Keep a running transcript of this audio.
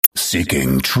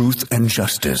Seeking truth and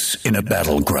justice in a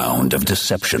battleground of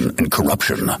deception and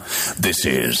corruption. This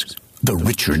is The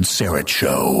Richard Syrett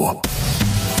Show.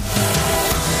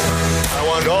 I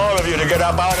want all of you to get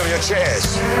up out of your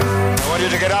chairs. I want you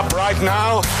to get up right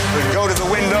now and go to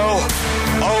the window,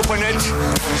 open it,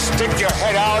 stick your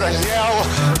head out and yell,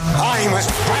 I'm as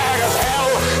bad as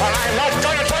hell, and I'm not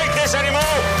going to take this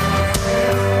anymore.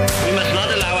 We must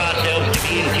not allow ourselves to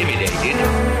be intimidated.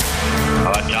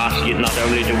 Our task is not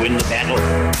only to win the battle,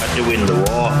 but to win the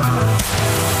war. I'm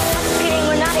feeling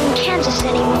we're not in Kansas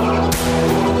anymore.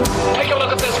 Take a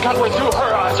look at this country through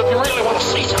her eyes if you really want to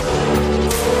see something.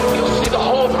 You'll see the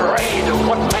whole parade of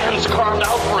what man's carved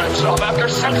out for himself after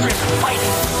centuries of fighting.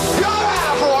 You're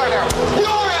out of order!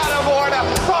 You're out of order!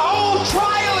 The whole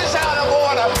trial is out of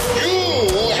order!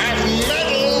 You have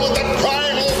meddled with the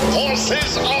primal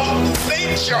forces of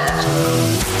nature!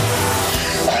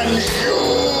 And you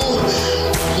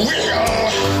will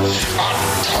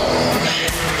atone.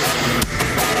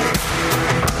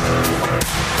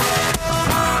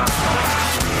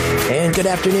 And good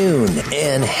afternoon,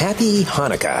 and happy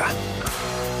Hanukkah.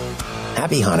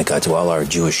 Happy Hanukkah to all our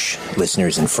Jewish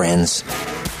listeners and friends.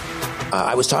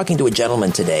 I was talking to a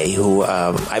gentleman today who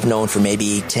I've known for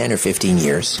maybe 10 or 15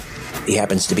 years. He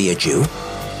happens to be a Jew,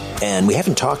 and we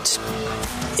haven't talked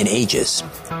in ages.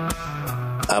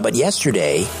 But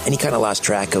yesterday, and he kind of lost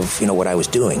track of, what I was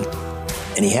doing,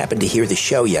 and he happened to hear the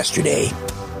show yesterday.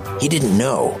 He didn't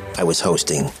know I was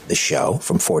hosting the show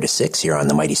from 4 to 6 here on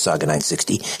the Mighty Saga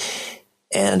 960.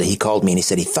 And he called me and he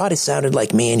said he thought it sounded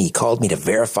like me, and he called me to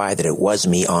verify that it was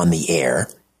me on the air.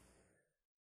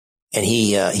 And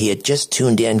he had just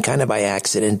tuned in kind of by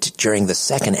accident during the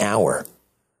second hour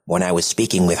when I was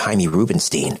speaking with Jaime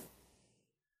Rubenstein,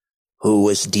 who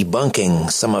was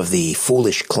debunking some of the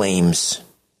foolish claims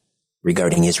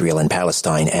regarding Israel and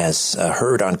Palestine as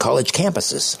heard on college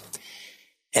campuses.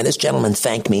 And this gentleman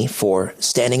thanked me for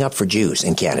standing up for Jews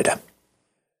in Canada.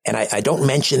 And I don't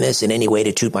mention this in any way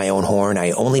to toot my own horn.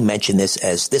 I only mention this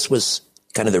as this was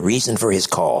kind of the reason for his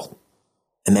call.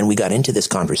 And then we got into this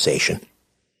conversation.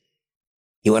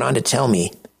 He went on to tell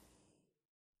me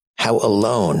how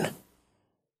alone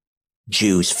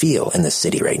Jews feel in this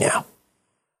city right now.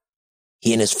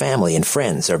 He and his family and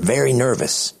friends are very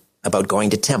nervous about going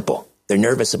to temple. They're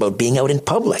nervous about being out in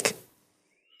public.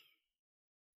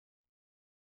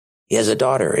 He has a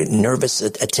daughter, nervous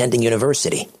at attending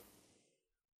university.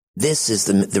 This is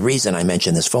the reason I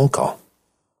mentioned this phone call.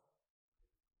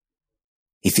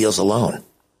 He feels alone.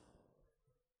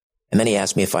 And then he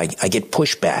asked me if I get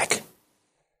pushback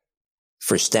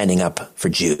for standing up for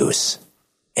Jews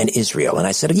and Israel. And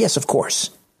I said, yes, of course.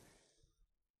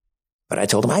 But I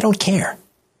told him, I don't care.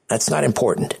 That's not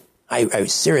important. I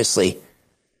seriously,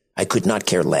 I could not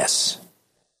care less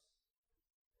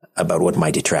about what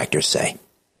my detractors say.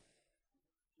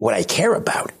 What I care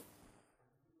about,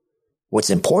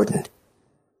 what's important,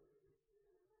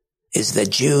 is that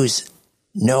Jews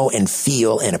know and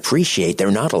feel and appreciate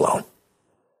they're not alone.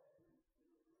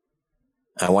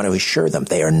 I want to assure them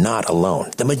they are not alone.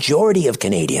 The majority of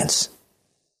Canadians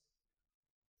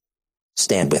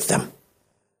stand with them.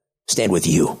 Stand with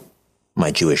you,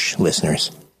 my Jewish listeners.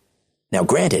 Now,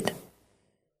 granted,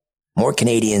 more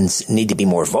Canadians need to be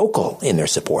more vocal in their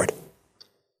support.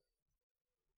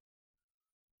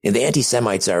 The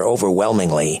anti-Semites are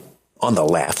overwhelmingly on the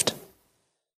left.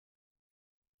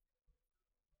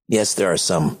 Yes, there are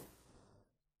some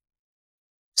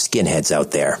skinheads out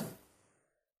there.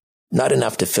 Not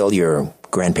enough to fill your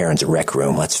grandparents' rec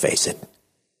room, let's face it.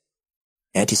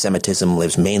 Anti-Semitism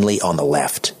lives mainly on the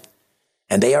left.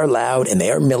 And they are loud and they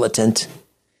are militant,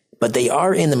 but they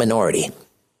are in the minority.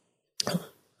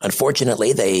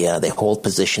 Unfortunately, they hold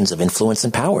positions of influence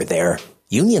and power. They're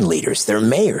union leaders, they're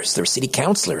mayors, they're city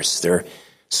councilors, they're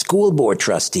school board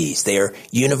trustees, they're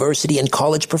university and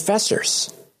college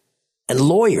professors, and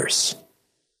lawyers,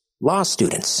 law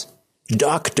students,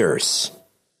 doctors.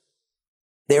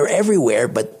 They're everywhere,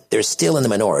 but they're still in the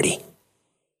minority.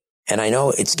 And I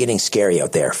know it's getting scary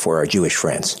out there for our Jewish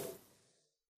friends.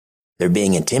 They're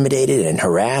being intimidated and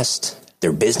harassed.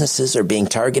 Their businesses are being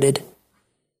targeted.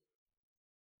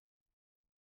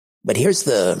 But here's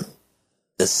the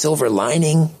silver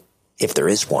lining, if there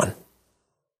is one.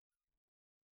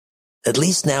 At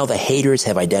least now the haters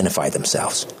have identified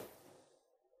themselves.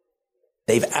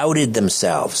 They've outed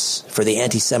themselves for the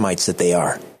anti-Semites that they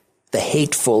are, the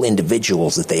hateful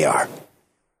individuals that they are.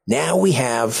 Now we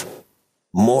have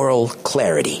moral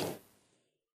clarity.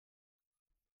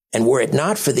 And were it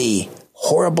not for the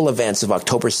horrible events of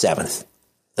October 7th,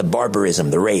 the barbarism,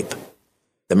 the rape,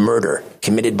 the murder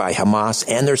committed by Hamas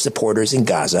and their supporters in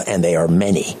Gaza, and they are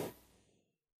many,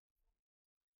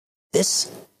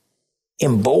 This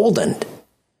emboldened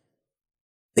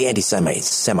the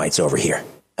anti-Semites over here.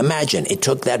 Imagine it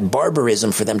took that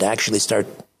barbarism for them to actually start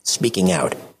speaking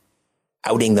out,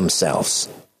 outing themselves.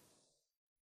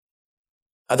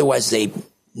 Otherwise, they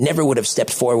never would have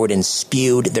stepped forward and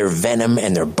spewed their venom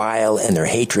and their bile and their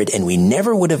hatred, and we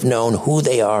never would have known who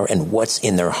they are and what's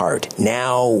in their heart.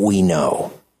 Now we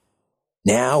know.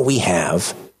 Now we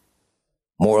have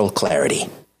moral clarity.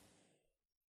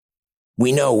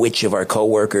 We know which of our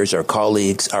coworkers, our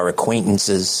colleagues, our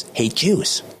acquaintances hate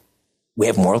Jews. We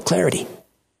have moral clarity.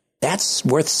 That's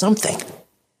worth something.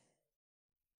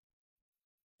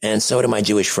 And so to my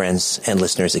Jewish friends and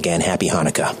listeners again, happy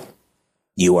Hanukkah.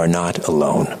 You are not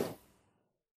alone.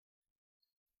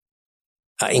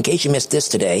 In case you missed this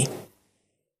today,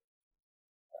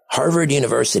 Harvard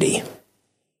University, I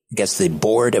guess the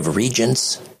Board of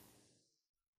Regents,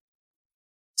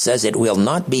 says it will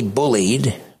not be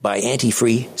bullied by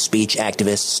anti-free speech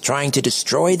activists trying to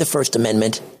destroy the First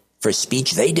Amendment for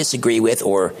speech they disagree with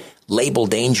or label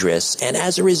dangerous. And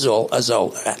as a result,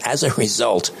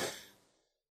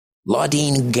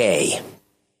 Claudine Gay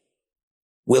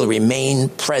will remain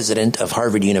president of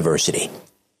Harvard University.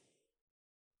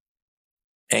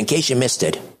 In case you missed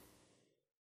it,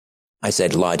 I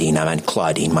said Claudine, I meant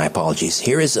Claudine, my apologies.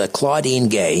 Here is Claudine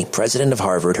Gay, president of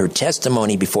Harvard, her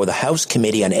testimony before the House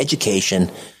Committee on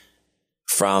Education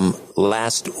from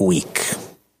last week.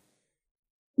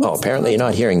 Oh, apparently you're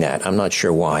not hearing that. I'm not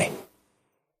sure why.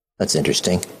 That's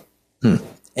interesting.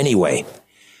 Anyway,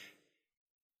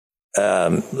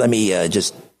 let me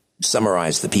just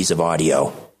summarize the piece of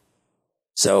audio.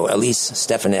 So Elise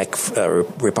Stefanik,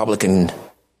 Republican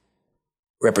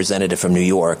representative from New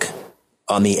York,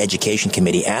 on the Education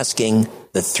Committee, asking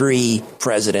the three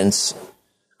presidents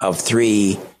of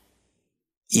three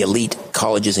elite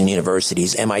colleges and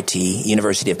universities, MIT,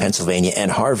 University of Pennsylvania,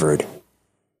 and Harvard,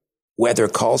 whether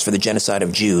calls for the genocide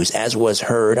of Jews, as was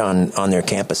heard on their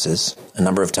campuses a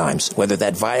number of times, whether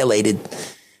that violated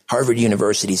Harvard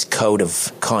University's code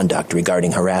of conduct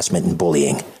regarding harassment and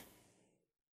bullying.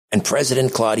 And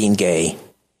President Claudine Gay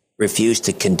refused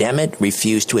to condemn it,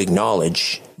 refused to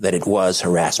acknowledge that it was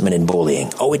harassment and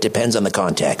bullying. Oh, it depends on the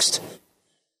context.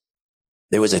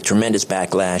 There was a tremendous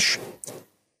backlash.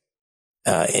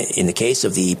 In the case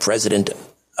of the president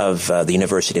of the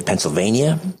University of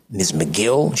Pennsylvania, Ms.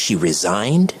 McGill, she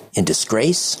resigned in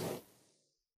disgrace.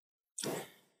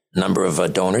 A number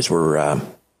of donors were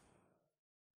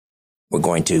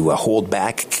going to hold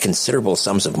back considerable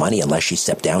sums of money unless she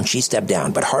stepped down. She stepped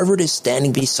down. But Harvard is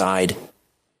standing beside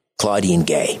Claudine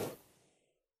Gay.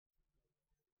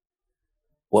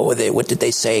 What did they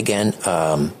say again?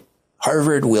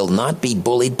 Harvard will not be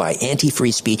bullied by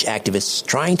anti-free speech activists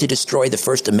trying to destroy the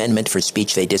First Amendment for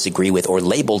speech they disagree with or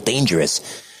label dangerous.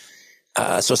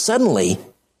 So suddenly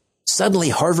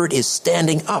Harvard is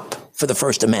standing up for the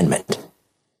First Amendment.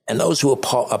 And those who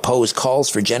oppose calls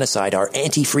for genocide are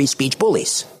anti-free speech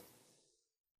bullies.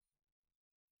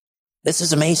 This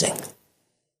is amazing.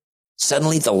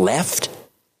 Suddenly the left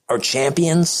are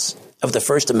champions of the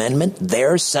First Amendment.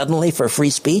 They're suddenly for free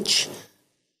speech.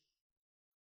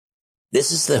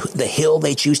 This is the hill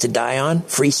they choose to die on,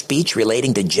 free speech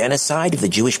relating to genocide of the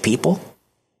Jewish people.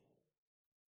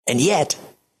 And yet,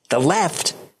 the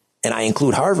left, and I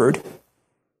include Harvard,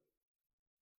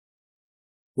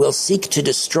 will seek to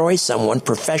destroy someone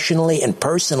professionally and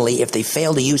personally if they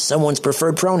fail to use someone's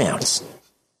preferred pronouns.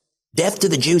 Death to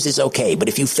the Jews is okay, but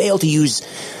if you fail to use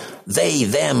they,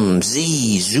 them,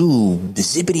 zee, zoo,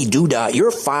 zippity doodah,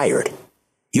 you're fired.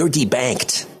 You're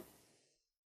debanked.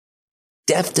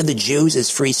 Death to the Jews is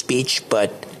free speech,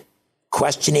 but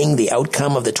questioning the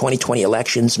outcome of the 2020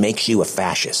 elections makes you a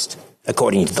fascist,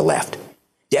 according to the left.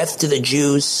 Death to the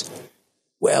Jews,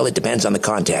 well, it depends on the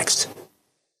context.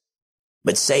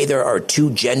 But say there are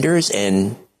two genders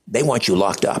and they want you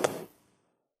locked up.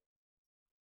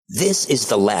 This is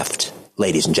the left,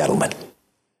 ladies and gentlemen.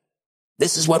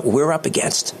 This is what we're up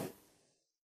against.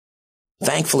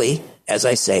 Thankfully, as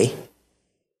I say,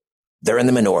 they're in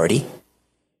the minority.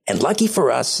 And lucky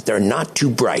for us, they're not too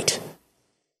bright.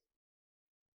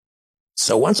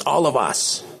 So once all of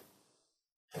us,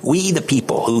 we the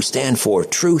people who stand for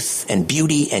truth and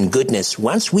beauty and goodness,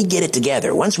 once we get it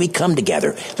together, once we come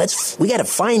together, we got to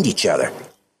find each other.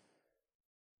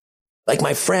 Like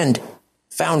my friend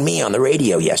found me on the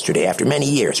radio yesterday after many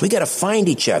years. We got to find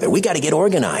each other. We got to get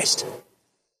organized.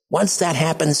 Once that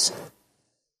happens,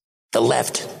 the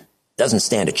left doesn't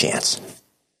stand a chance.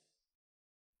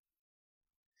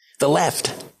 The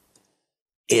left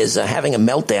is having a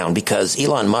meltdown because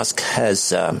Elon Musk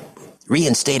has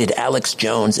reinstated Alex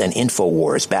Jones and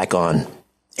InfoWars back on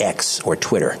X or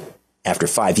Twitter. after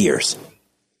 5 years.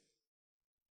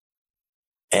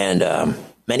 And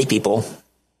many people,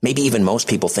 maybe even most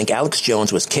people, think Alex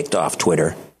Jones was kicked off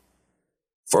Twitter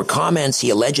for comments he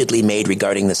allegedly made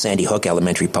regarding the Sandy Hook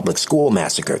Elementary Public School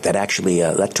massacre that actually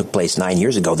that took place 9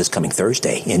 years ago this coming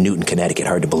Thursday in Newton, Connecticut.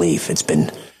 Hard to believe. It's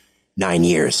been 9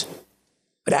 years.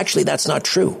 But actually, that's not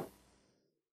true.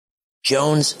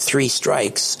 Jones' 3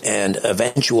 strikes and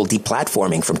eventual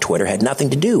deplatforming from Twitter had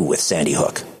nothing to do with Sandy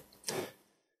Hook.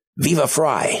 Viva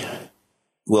Fry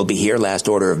will be here, last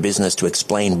order of business, to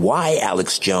explain why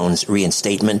Alex Jones'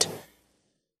 reinstatement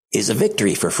is a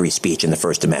victory for free speech in the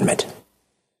First Amendment.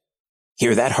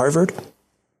 Hear that, Harvard?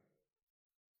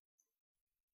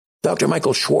 Dr.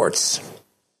 Michael Schwartz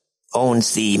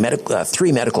owns the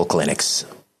 3 medical clinics.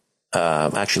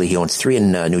 Actually, he owns 3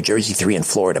 in New Jersey, 3 in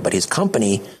Florida, but his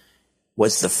company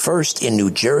was the first in New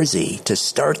Jersey to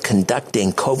start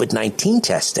conducting COVID-19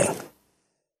 testing.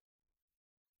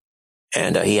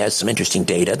 And he has some interesting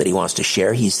data that he wants to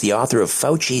share. He's the author of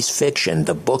Fauci's Fiction,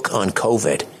 the book on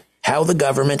COVID, How the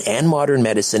Government and Modern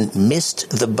Medicine Missed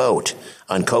the Boat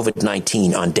on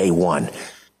COVID-19 on day 1.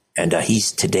 And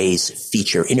he's today's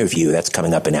feature interview. That's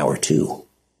coming up in hour 2.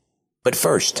 But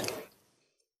first,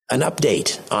 an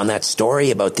update on that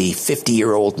story about the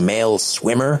 50-year-old male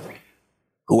swimmer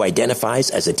who identifies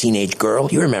as a teenage girl.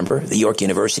 You remember, the York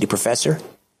University professor,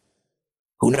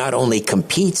 who not only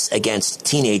competes against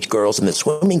teenage girls in the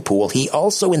swimming pool, he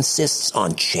also insists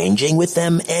on changing with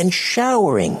them and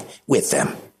showering with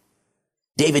them.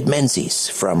 David Menzies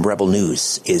from Rebel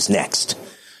News is next.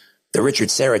 The Richard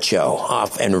Syrett Show,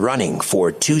 off and running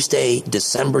for Tuesday,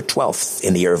 December 12th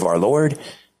in the year of our Lord,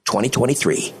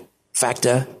 2023.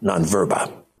 Facta non verba.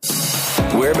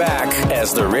 We're back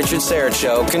as the Richard Syrett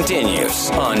Show continues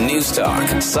on News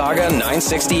Talk, Saga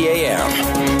 960 AM.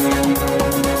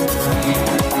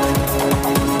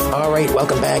 All right,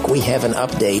 welcome back. We have an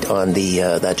update on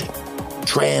the that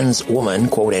trans woman,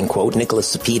 quote unquote,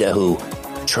 Nicholas Cepeda, who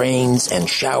trains and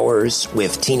showers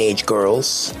with teenage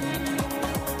girls.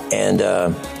 And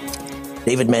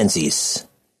David Menzies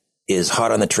is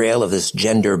hot on the trail of this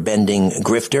gender-bending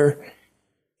grifter,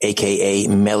 a.k.a.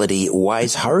 Melody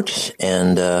Weishart,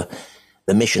 and the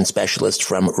mission specialist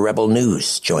from Rebel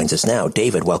News joins us now.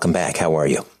 David, welcome back. How are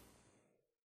you?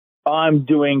 I'm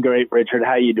doing great, Richard.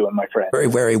 How are you doing, my friend? Very,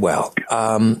 very well.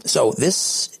 So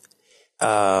this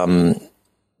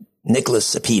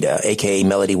Nicholas Cepeda, a.k.a.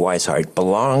 Melody Weishart,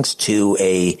 belongs to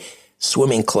a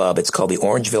swimming club. It's called the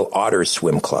Orangeville Otter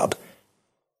Swim Club.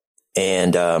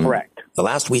 And correct. The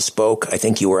last we spoke, I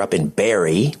think you were up in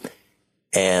Barrie,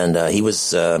 and he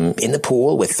was in the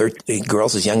pool with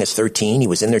girls as young as 13. He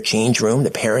was in their change room. The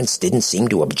parents didn't seem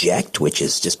to object, which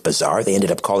is just bizarre. They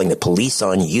ended up calling the police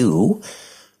on you.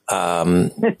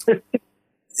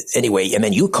 Anyway, and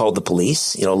then you called the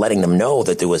police, letting them know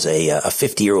that there was a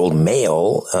 50-year-old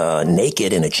male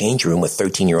naked in a change room with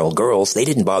 13-year-old girls. They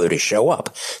didn't bother to show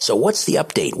up. So what's the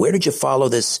update? Where did you follow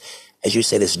this, as you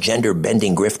say, this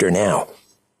gender-bending grifter now?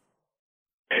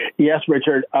 Yes,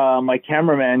 Richard. My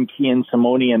cameraman, Kian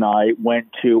Simoni, and I went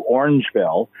to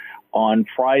Orangeville on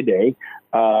Friday.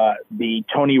 The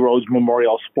Tony Rose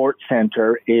Memorial Sports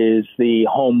Center is the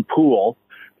home pool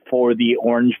for the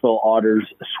Orangeville Otters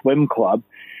Swim Club.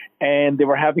 And they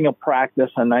were having a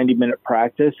 90-minute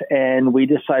practice, and we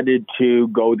decided to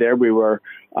go there. We were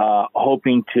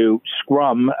hoping to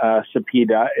scrum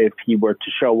Cepeda if he were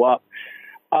to show up.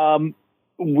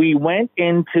 We went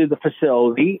into the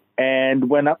facility and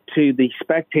went up to the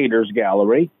spectators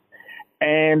gallery.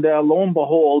 And lo and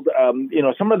behold,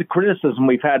 some of the criticism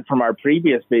we've had from our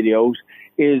previous videos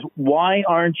is, why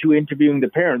aren't you interviewing the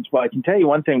parents? Well, I can tell you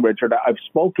one thing, Richard. I've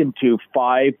spoken to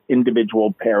 5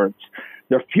 individual parents.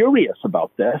 They're furious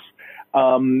about this.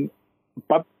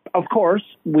 But, of course,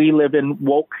 we live in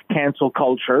woke cancel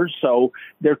culture, so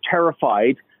they're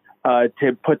terrified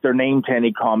to put their name to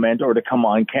any comment or to come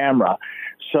on camera.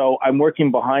 So I'm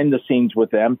working behind the scenes with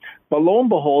them. But lo and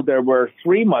behold, there were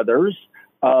 3 mothers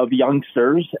of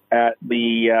youngsters at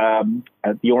the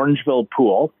Orangeville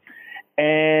pool.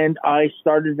 And I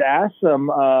started to ask them,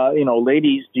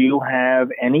 ladies, do you have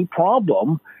any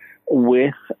problem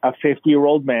with a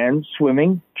 50-year-old man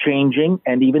swimming, changing,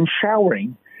 and even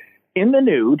showering in the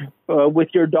nude with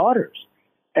your daughters?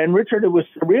 And Richard, it was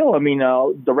surreal. I mean,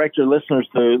 I'll direct your listeners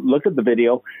to look at the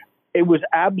video. It was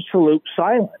absolute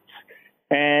silence.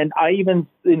 And I even,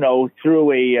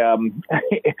 threw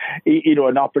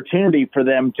an opportunity for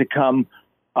them to come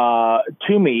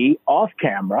to me off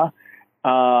camera,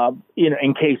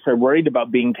 in case they're worried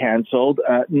about being canceled.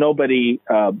 Nobody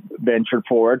ventured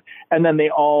forward. And then they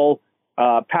all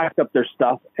packed up their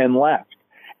stuff and left.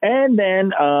 And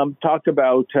then talk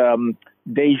about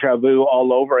deja vu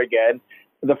all over again.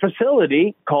 The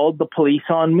facility called the police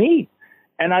on me.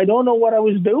 And I don't know what I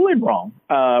was doing wrong,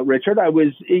 Richard. I was,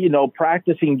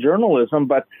 practicing journalism,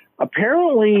 but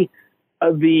apparently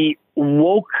the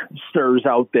wokesters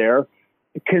out there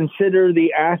consider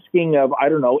the asking of,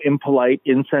 impolite,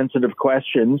 insensitive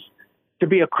questions to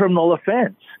be a criminal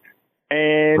offense.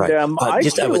 And right.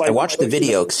 I watched the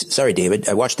video. Sorry, David.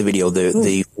 I watched the video.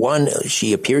 The one,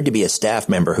 she appeared to be a staff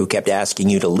member who kept asking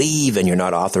you to leave and you're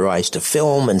not authorized to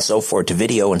film and so forth, to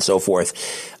video and so forth.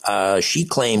 She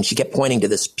claimed, she kept pointing to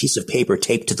this piece of paper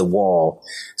taped to the wall,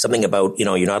 something about,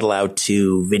 you're not allowed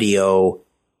to video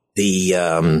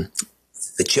the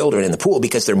children in the pool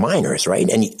because they're minors, right?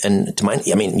 And to my,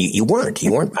 you weren't.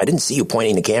 I didn't see you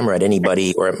pointing the camera at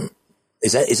anybody. Or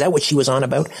is that what she was on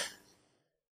about?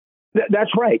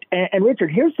 That's right. And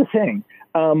Richard, here's the thing.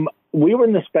 We were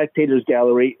in the spectators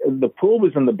gallery. The pool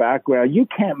was in the background. You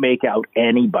can't make out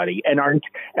anybody.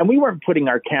 And we weren't putting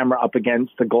our camera up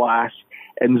against the glass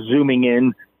and zooming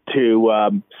in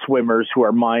to swimmers who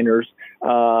are minors.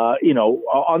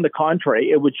 On the contrary,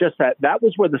 it was just that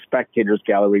was where the spectators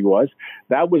gallery was.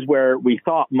 That was where we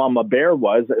thought Mama Bear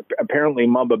was. Apparently,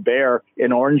 Mama Bear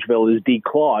in Orangeville is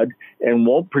declawed and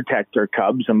won't protect her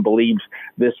cubs and believes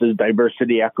this is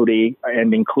diversity, equity,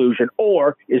 and inclusion,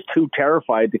 or is too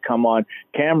terrified to come on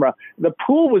camera. The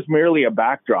pool was merely a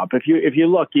backdrop. If you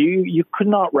look, you could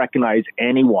not recognize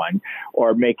anyone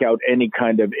or make out any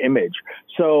kind of image.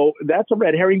 So that's a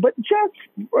red herring. But just,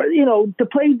 to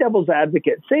play devil's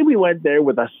advocate, say we went there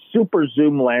with a super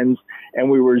zoom lens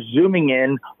and we were zooming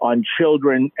in on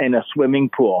children in a swimming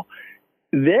pool.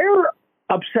 They're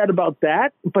upset about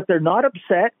that, but they're not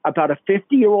upset about a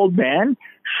 50-year-old man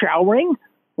showering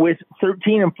with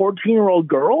 13 and 14-year-old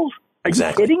girls. Are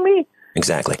Exactly. you kidding me?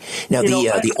 Exactly. Now,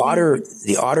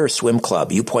 the Otter Swim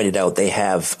Club, you pointed out they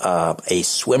have a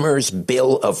swimmer's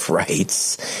bill of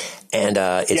rights, and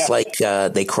it's like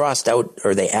they crossed out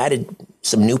or they added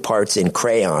some new parts in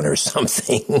crayon or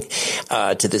something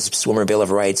to this swimmer bill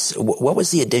of rights. What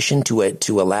was the addition to it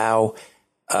to allow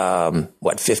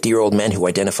 50-year-old men who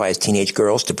identify as teenage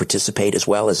girls to participate as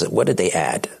well? What did they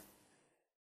add?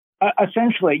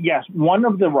 Essentially, yes. One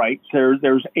of the rights,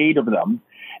 there's 8 of them.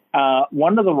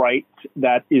 One of the rights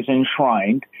that is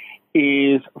enshrined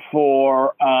is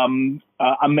for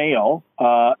a male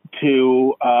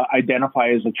to identify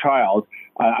as a child.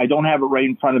 I don't have it right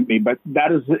in front of me, but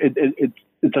that is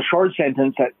it's a short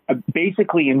sentence that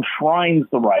basically enshrines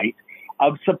the right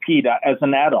of Sapita as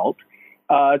an adult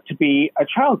to be a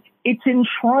child. It's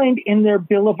enshrined in their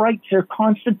Bill of Rights, their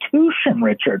Constitution,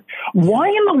 Richard. Why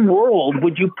in the world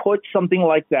would you put something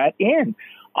like that in?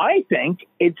 I think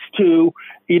it's to,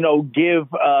 give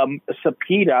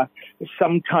Sapita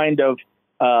some kind of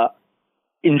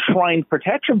enshrined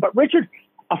protection. But, Richard,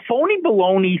 a phony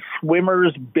baloney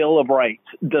swimmer's Bill of Rights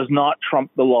does not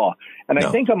trump the law. And I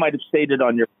think I might have stated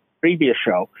on your previous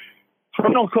show,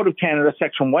 Criminal Code of Canada,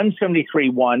 Section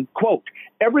 173(1), quote,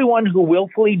 everyone who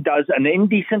willfully does an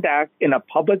indecent act in a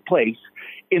public place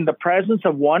in the presence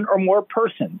of one or more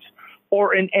persons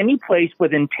or in any place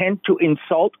with intent to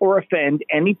insult or offend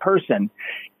any person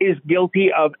is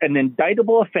guilty of an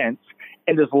indictable offense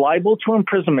and is liable to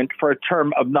imprisonment for a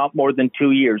term of not more than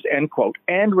 2 years, end quote.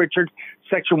 And, Richard,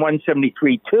 Section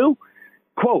 173(2),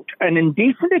 quote, an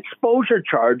indecent exposure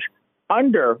charge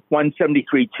under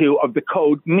 173(2) of the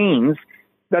code means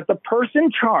that the person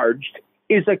charged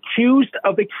is accused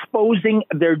of exposing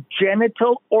their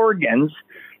genital organs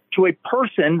to a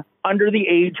person under the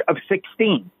age of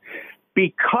 16.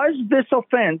 Because this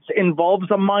offense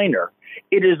involves a minor,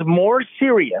 it is more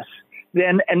serious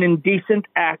than an indecent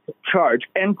act charge,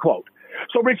 end quote.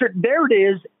 So, Richard, there it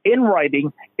is in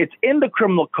writing. It's in the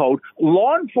criminal code.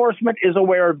 Law enforcement is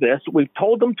aware of this. We've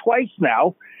told them twice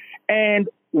now. And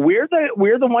we're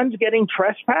the ones getting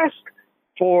trespassed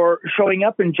for showing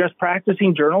up and just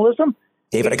practicing journalism.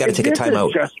 David, I got to take a time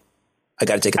out. I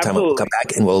got to take a time out. We'll come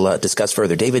back and we'll discuss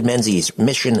further. David Menzies,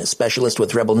 mission specialist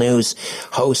with Rebel News,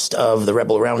 host of the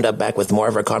Rebel Roundup, back with more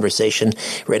of our conversation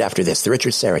right after this. The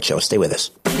Richard Syrett Show. Stay with us.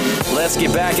 Let's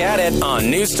get back at it on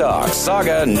News Talk,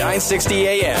 Saga 960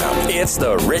 AM. It's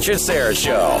the Richard Syrett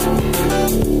Show.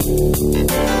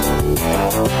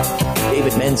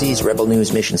 David Menzies, Rebel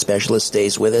News mission specialist,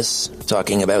 stays with us,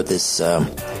 talking about this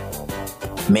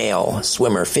male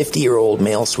swimmer, 50-year-old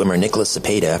male swimmer, Nicholas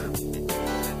Cepeda,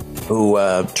 who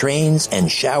trains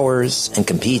and showers and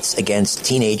competes against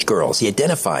teenage girls. He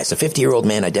identifies, a 50-year-old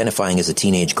man identifying as a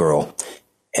teenage girl.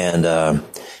 And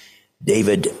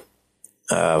David,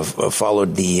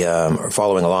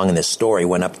 following along in this story,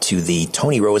 went up to the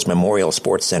Tony Rose Memorial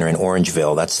Sports Center in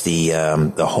Orangeville. That's the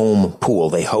home pool.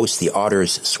 They host the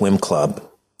Otters Swim Club.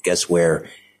 Guess where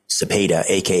Cepeda,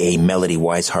 a.k.a. Melody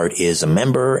Weishart, is a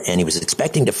member, and he was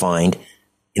expecting to find,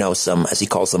 some, as he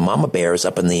calls them, mama bears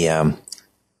up in the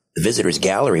visitors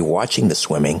gallery watching the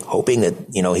swimming, hoping that,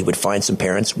 he would find some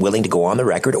parents willing to go on the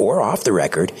record or off the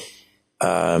record,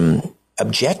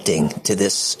 objecting to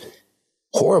this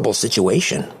horrible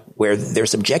situation where they're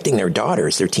subjecting their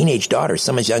daughters, their teenage daughters,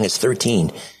 some as young as 13,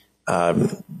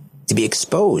 to be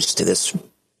exposed to this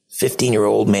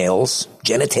 15-year-old male's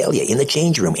genitalia in the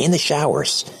change room, in the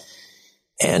showers.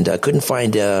 And couldn't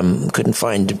find,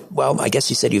 well, I guess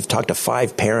you said you've talked to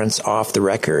 5 parents off the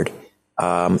record.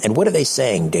 And what are they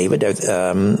saying, David?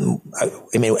 And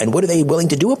what are they willing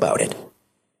to do about it?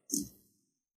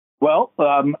 Well,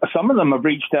 some of them have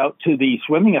reached out to the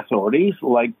swimming authorities,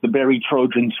 like the Barrie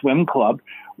Trojan Swim Club,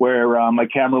 where my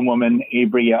camerawoman,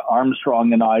 Abria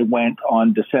Armstrong, and I went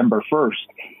on December 1st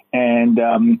and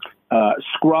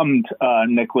scrummed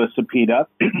Nicholas Cepeda.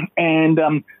 And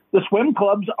the swim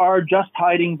clubs are just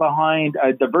hiding behind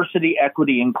diversity,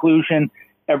 equity, inclusion.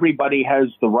 Everybody has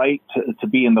the right to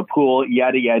be in the pool,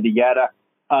 yada, yada, yada.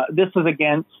 This is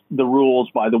against the rules,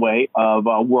 by the way, of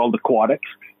World Aquatics,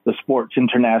 the sports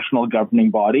international governing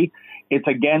body. It's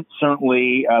against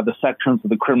certainly the sections of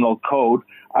the criminal code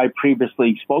I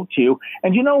previously spoke to.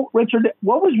 And, Richard,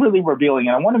 what was really revealing,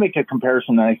 and I want to make a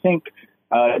comparison, and I think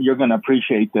you're going to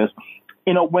appreciate this.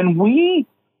 When we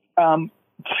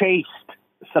chased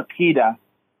Cepeda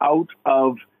out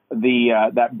of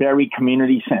that Barrie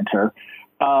Community Center,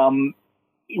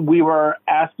 we were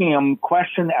asking him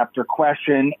question after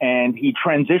question, and he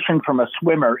transitioned from a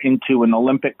swimmer into an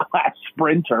Olympic-class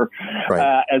sprinter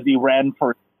as he ran for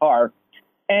his car.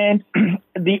 And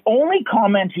the only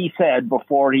comment he said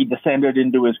before he descended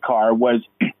into his car was,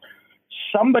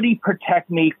 "Somebody protect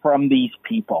me from these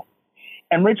people."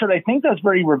 And Richard, I think that's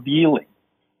very revealing,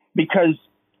 because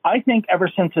I think ever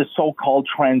since his so-called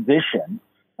transition,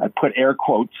 I put air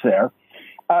quotes there,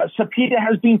 Cepeda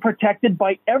has been protected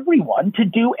by everyone to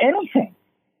do anything.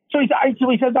 So he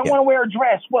says, I want to wear a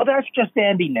dress. Well, that's just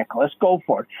Andy, Nicholas. Go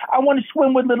for it. I want to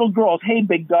swim with little girls. Hey,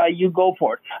 big guy, you go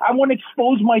for it. I want to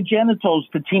expose my genitals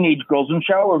to teenage girls and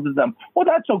shower with them. Well,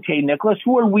 that's okay, Nicholas.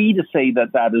 Who are we to say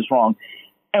that that is wrong?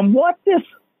 And what this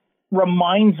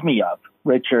reminds me of,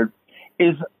 Richard,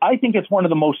 is I think it's one of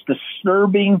the most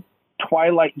disturbing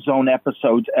Twilight Zone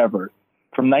episodes ever,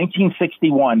 from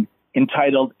 1961,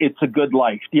 entitled "It's a Good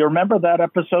Life." Do you remember that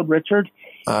episode, Richard?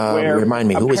 Remind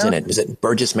me, who was in it? Was it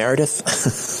Burgess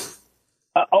Meredith?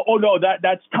 No,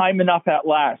 that's Time Enough at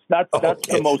Last. That's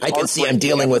the most. I can see I'm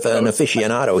dealing with an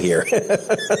aficionado here.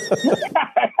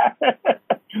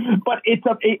 But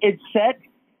it's set,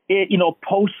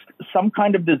 post some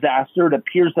kind of disaster. It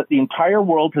appears that the entire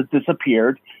world has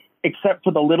disappeared, except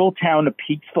for the little town of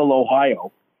Peaksville,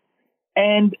 Ohio.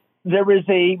 And there is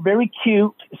a very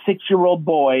cute 6-year-old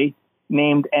boy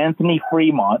named Anthony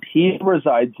Fremont. He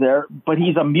resides there, but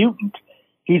he's a mutant.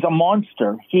 He's a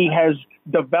monster. He has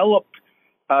developed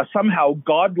somehow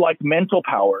godlike mental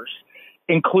powers,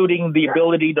 including the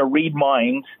ability to read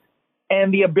minds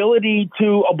and the ability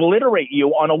to obliterate you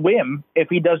on a whim if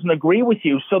he doesn't agree with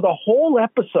you. So the whole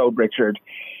episode, Richard,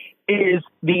 is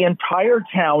the entire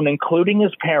town, including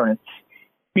his parents,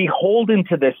 beholden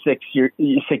to this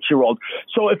 6-year-old.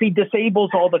 So if he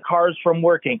disables all the cars from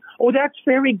working, that's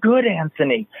very good,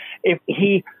 Anthony. If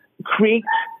he creates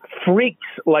freaks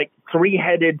like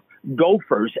 3-headed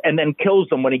gophers and then kills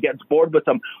them when he gets bored with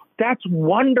them, that's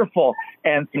wonderful,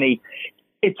 Anthony.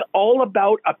 It's all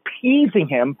about appeasing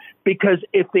him, because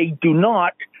if they do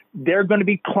not, they're going to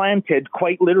be planted,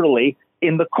 quite literally,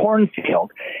 in the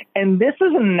cornfield. And this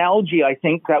is an analogy, I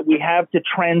think, that we have to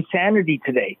transanity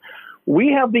today.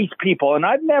 We have these people, and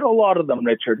I've met a lot of them,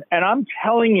 Richard, and I'm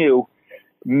telling you,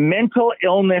 mental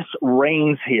illness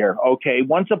reigns here, okay?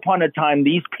 Once upon a time,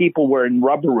 these people were in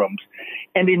rubber rooms,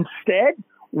 and instead,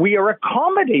 we are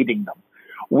accommodating them.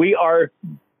 We are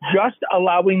just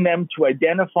allowing them to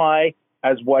identify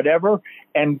as whatever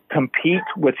and compete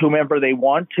with whomever they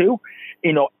want to,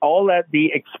 all at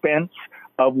the expense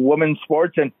of women's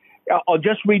sports. And I'll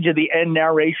just read you the end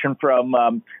narration from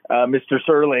Mr.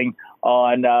 Serling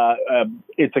on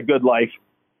It's a Good Life.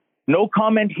 "No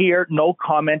comment here, no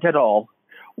comment at all.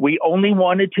 We only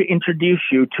wanted to introduce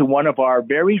you to one of our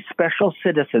very special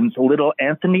citizens, little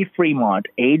Anthony Fremont,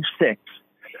 age 6,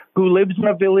 who lives in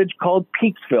a village called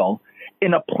Peaksville,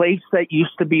 in a place that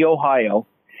used to be Ohio.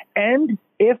 And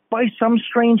if by some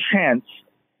strange chance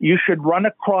you should run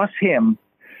across him,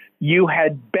 you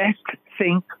had best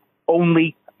think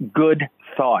only good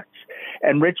thoughts.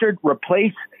 And Richard,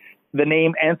 replace the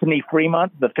name Anthony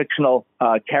Fremont, the fictional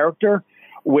character,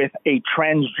 with a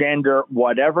transgender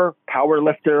whatever,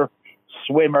 powerlifter,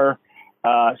 swimmer,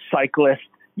 cyclist,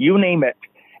 you name it.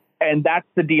 And that's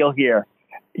the deal here.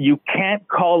 You can't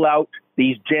call out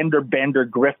these gender bender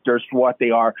grifters for what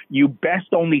they are. You best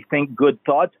only think good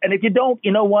thoughts. And if you don't,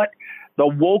 you know what? The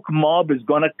woke mob is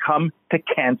going to come to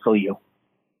cancel you.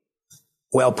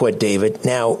 Well put, David.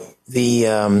 Now,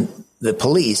 the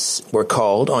police were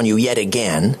called on you yet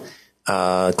again,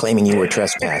 claiming you were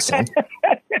trespassing.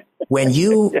 When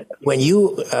you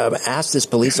asked this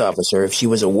police officer if she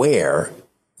was aware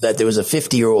that there was a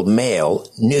 50-year-old male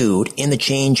nude in the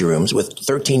change rooms with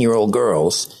 13-year-old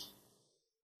girls,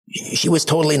 she was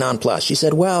totally nonplussed. She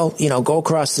said, well, go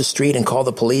across the street and call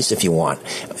the police if you want.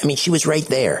 I mean, she was right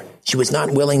there. She was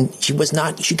not willing.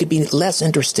 She could be less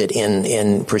interested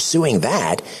in pursuing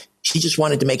that. She just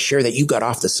wanted to make sure that you got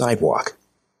off the sidewalk.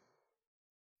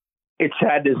 It's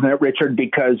sad, isn't it, Richard?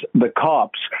 Because the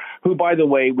cops, who, by the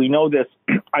way, we know this,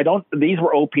 these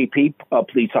were OPP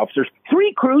police officers.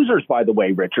 3 cruisers, by the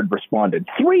way, Richard, responded.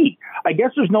 3. I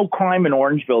guess there's no crime in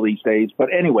Orangeville these days.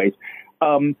 But anyways,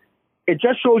 it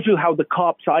just shows you how the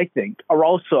cops, I think, are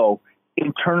also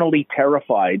internally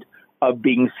terrified of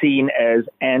being seen as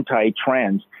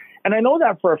anti-trans. And I know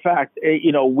that for a fact.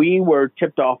 We were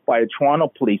tipped off by a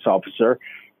Toronto police officer.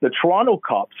 The Toronto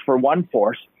cops, for one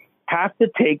force, have to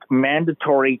take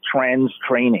mandatory trans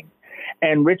training.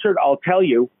 And Richard, I'll tell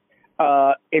you,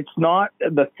 it's not,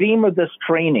 the theme of this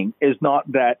training is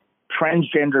not that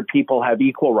transgender people have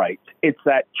equal rights. It's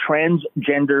that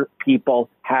transgender people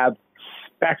have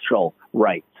special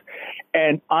rights.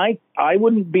 And I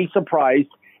wouldn't be surprised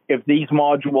if these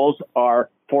modules are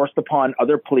forced upon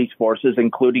other police forces,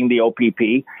 including the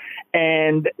OPP,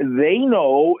 and they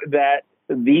know that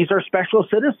these are special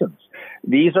citizens.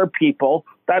 These are people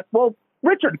that, well,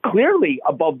 Richard, clearly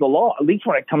above the law, at least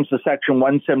when it comes to Section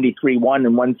 173.1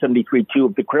 and 173.2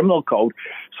 of the Criminal Code.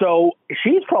 So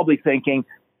she's probably thinking,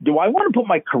 do I want to put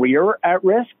my career at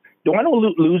risk? Do I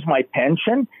want to lose my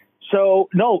pension? So,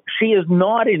 no, she is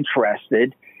not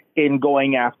interested in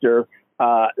going after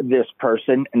this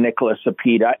person, Nicholas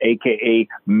Cepeda, a.k.a.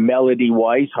 Melody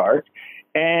Weishart.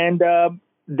 And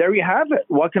there you have it.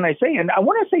 What can I say? And I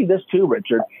want to say this too,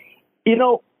 Richard.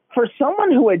 For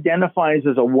someone who identifies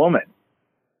as a woman,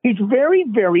 he's very,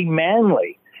 very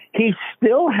manly. He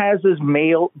still has his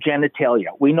male genitalia.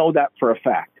 We know that for a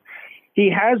fact. He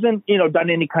hasn't,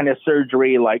 done any kind of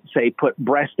surgery like, say, put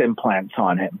breast implants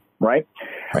on him, right?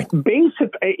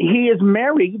 Basically, he is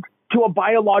married to a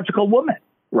biological woman,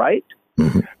 right?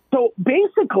 Mm-hmm. So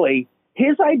basically,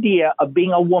 his idea of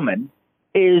being a woman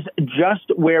is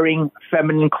just wearing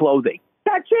feminine clothing.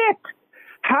 That's it.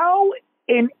 How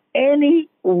in any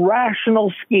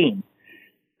rational scheme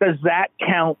does that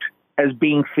count as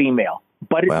being female?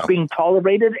 But it's being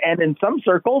tolerated and in some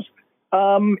circles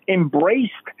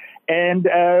embraced and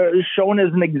shown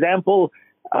as an example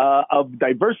of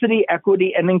diversity,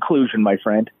 equity, and inclusion, my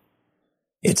friend.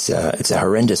 It's a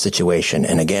horrendous situation.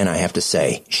 And again, I have to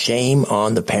say, shame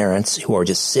on the parents who are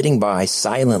just sitting by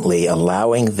silently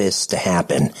allowing this to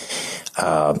happen.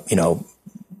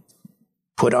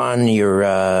 Put on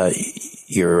your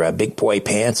big boy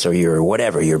pants or your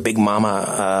whatever, your big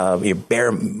mama,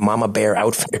 your mama bear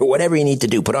outfit or whatever you need to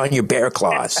do. Put on your bear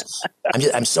claws.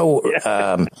 I'm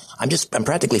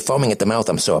practically foaming at the mouth.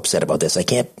 I'm so upset about this. I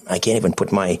can't even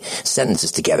put my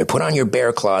sentences together. Put on your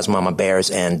bear claws, mama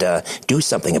bears, and do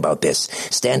something about this.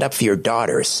 Stand up for your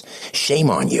daughters.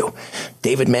 Shame on you.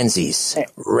 David Menzies,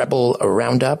 Rebel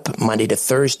Roundup, Monday to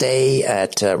Thursday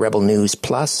at Rebel News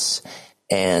Plus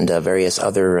and various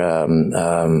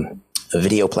other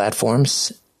video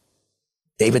platforms.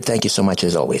 David, thank you so much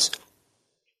as always.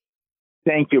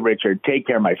 Thank you, Richard. Take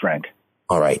care, my friend.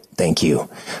 All right. Thank you.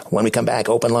 When we come back,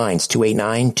 open lines,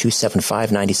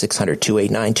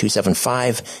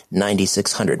 289-275-9600,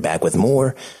 289-275-9600. Back with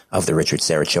more of The Richard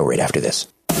Syrett Show right after this.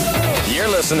 You're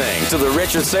listening to The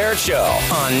Richard Syrett Show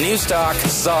on News Talk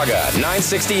Saga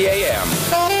 960 AM.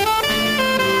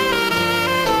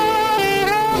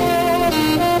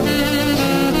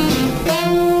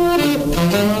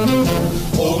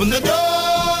 Open the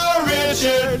door,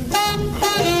 Richard.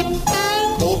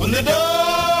 Open the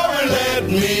door and let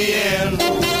me in.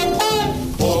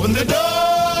 Open the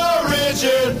door,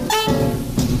 Richard.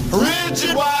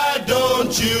 Richard, why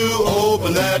don't you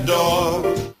open that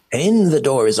door? And the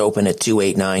door is open at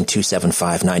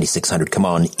 289-275-9600. Come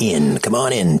on in.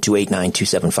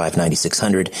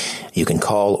 289-275-9600. You can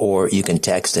call or you can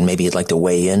text, and maybe you'd like to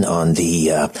weigh in on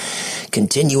the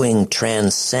continuing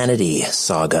Transanity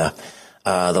saga.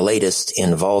 The latest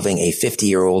involving a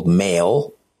 50-year-old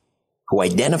male who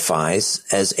identifies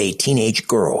as a teenage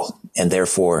girl and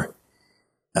therefore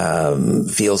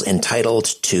feels entitled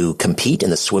to compete in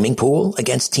the swimming pool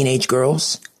against teenage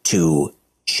girls, to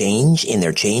change in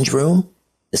their change room.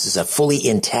 This is a fully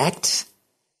intact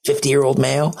 50-year-old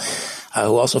male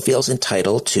who also feels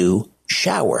entitled to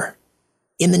shower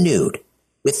in the nude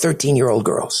with 13-year-old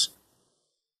girls.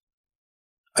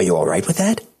 Are you all right with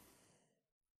that?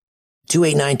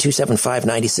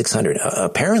 289-275-9600.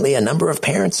 Apparently, a number of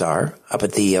parents are up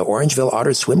at the Orangeville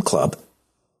Otter Swim Club.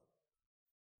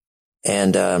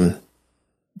 And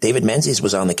David Menzies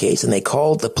was on the case, and they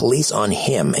called the police on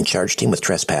him and charged him with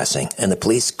trespassing. And the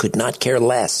police could not care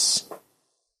less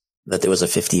that there was a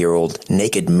 50-year-old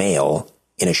naked male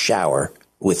in a shower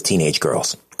with teenage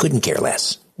girls. Couldn't care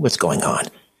less. What's going on?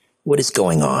 What is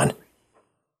going on?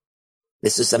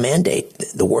 This is a mandate.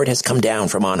 The word has come down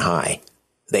from on high.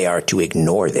 They are to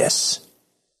ignore this.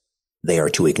 They are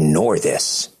to ignore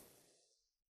this.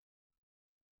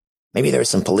 Maybe there are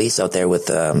some police out there with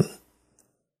a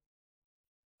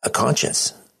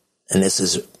conscience, and this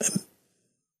is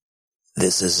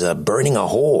burning a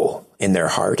hole in their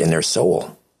heart and their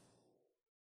soul.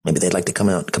 Maybe they'd like to come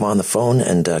on the phone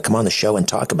and come on the show and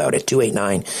talk about it.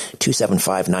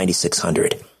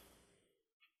 289-275-9600.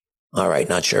 All right,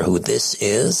 not sure who this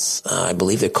is. I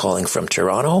believe they're calling from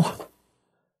Toronto.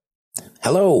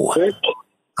 Hello. Hey.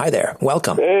 Hi there.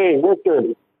 Welcome. Hey,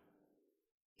 Richard.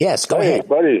 Yes, go ahead.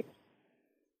 Buddy.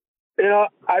 You know,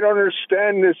 I don't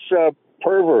understand this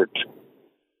pervert,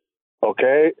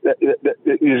 okay, that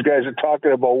these guys are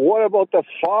talking about. What about the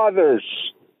fathers?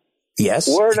 Yes.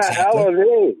 Where in the hell are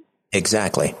they?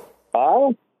 Exactly.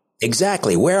 Huh?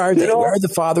 Exactly. Where are they? Where are the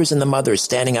fathers and the mothers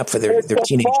standing up for their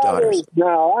teenage daughters?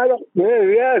 Now,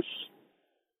 yes.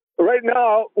 Right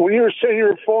now, when you were saying you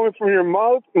were foaming from your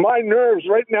mouth, my nerves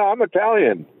right now, I'm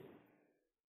Italian.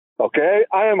 Okay?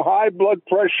 I am high blood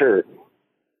pressure.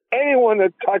 Anyone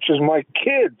that touches my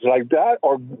kids like that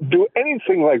or do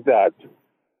anything like that,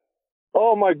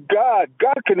 oh my God,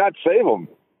 God could not save them.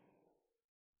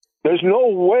 There's no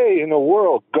way in the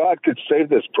world God could save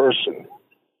this person.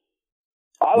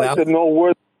 I like to know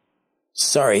where.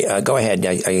 Sorry, go ahead.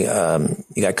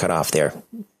 You got cut off there.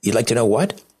 You'd like to know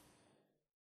what?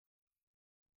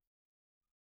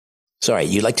 Sorry,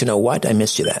 you'd like to know what? I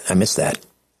missed that.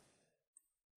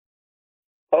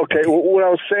 Okay, what I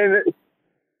was saying,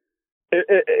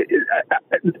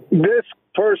 this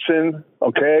person,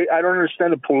 okay, I don't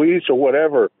understand the police or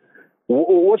whatever.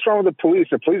 What's wrong with the police?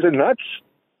 The police are nuts?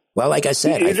 Well, like I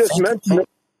said,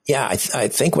 I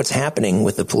think what's happening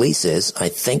with the police is I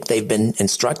think they've been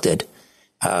instructed.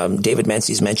 David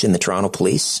Menzies mentioned the Toronto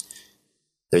police.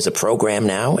 There's a program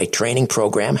now, a training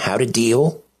program, how to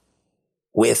deal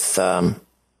with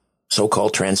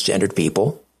so-called transgendered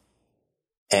people.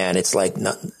 And it's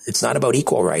not about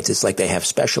equal rights. It's like they have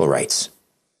special rights.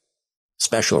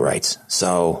 Special rights.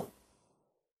 So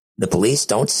the police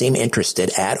don't seem interested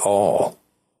at all.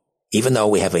 Even though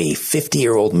we have a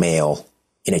 50-year-old male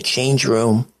in a change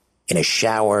room, in a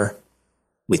shower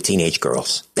with teenage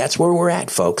girls. That's where we're at,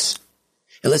 folks.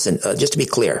 And listen, just to be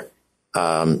clear,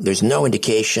 there's no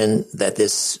indication that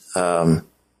this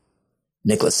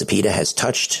Nicholas Cepeda has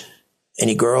touched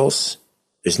any girls.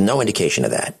 There's no indication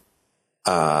of that.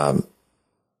 And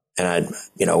I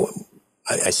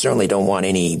certainly don't want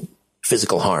any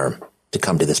physical harm to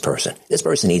come to this person. This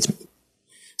person needs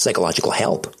psychological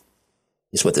help.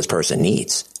 Is what this person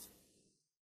needs.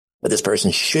 But this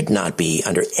person should not be,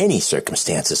 under any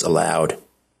circumstances, allowed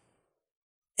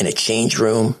in a change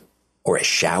room or a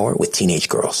shower with teenage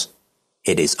girls.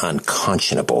 It is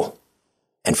unconscionable.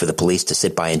 And for the police to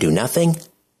sit by and do nothing,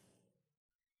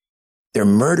 they're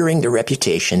murdering their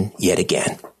reputation yet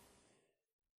again.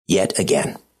 Yet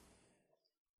again.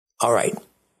 All right.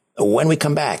 When we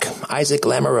come back, Isaac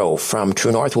Lamoureux from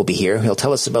True North will be here. He'll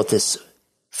tell us about this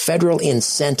federal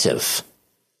incentive.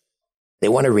 They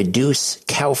want to reduce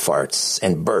cow farts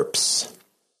and burps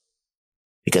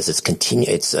because it's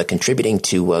contributing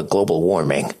to global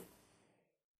warming.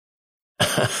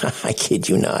 I kid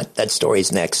you not. That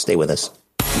story's next. Stay with us.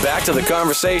 Back to the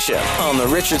conversation on the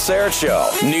Richard Syrett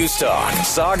Show. News Talk,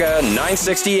 Saga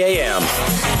 960 AM.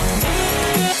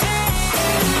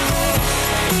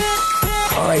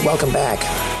 All right, welcome back.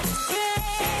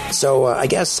 So I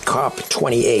guess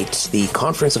COP28, the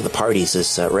Conference of the Parties,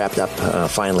 is wrapped up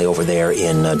finally over there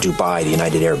in Dubai, the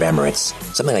United Arab Emirates.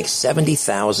 Something like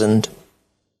 70,000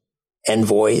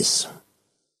 envoys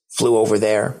flew over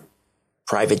there,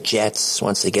 private jets,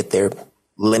 once they get their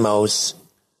limos.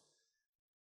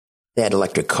 They had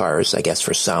electric cars, I guess,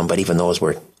 for some, but even those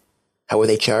were How are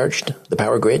they charged? The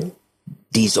power grid?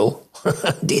 Diesel.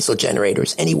 Diesel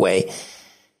generators. Anyway,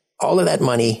 all of that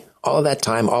money, all of that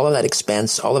time, all of that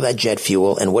expense, all of that jet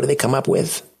fuel, and what do they come up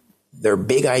with? Their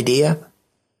big idea?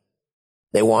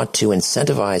 They want to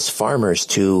incentivize farmers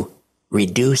to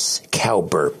reduce cow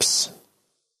burps.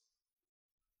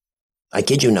 I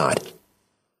kid you not.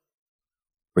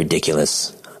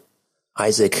 Ridiculous.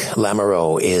 Isaac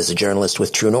Lamoureux is a journalist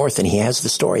with True North, and he has the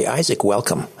story. Isaac,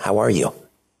 welcome. How are you?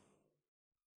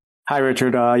 Hi,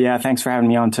 Richard. Yeah, thanks for having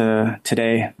me on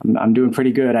today. I'm doing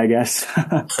pretty good, I guess.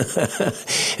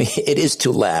 It is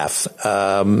to laugh.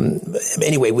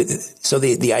 Anyway, so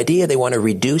the idea, they want to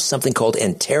reduce something called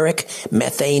enteric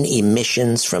methane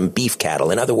emissions from beef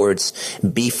cattle. In other words,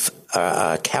 beef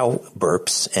cow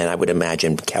burps, and I would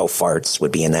imagine cow farts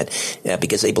would be in that,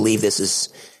 because they believe this is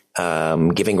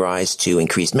giving rise to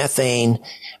increased methane,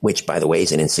 which, by the way,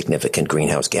 is an insignificant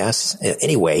greenhouse gas.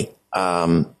 Anyway,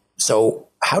 so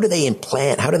how do they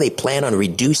plan on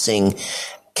reducing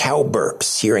cow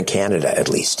burps here in Canada, at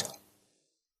least?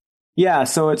 Yeah,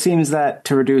 so it seems that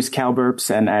to reduce cow burps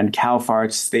and cow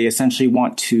farts, they essentially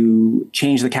want to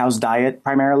change the cow's diet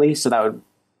primarily. So that would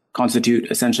constitute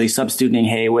essentially substituting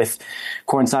hay with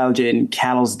corn silage in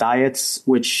cattle's diets,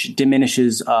 which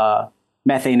diminishes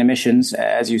methane emissions,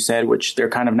 as you said, which they're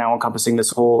kind of now encompassing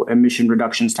this whole emission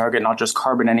reductions target, not just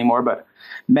carbon anymore, but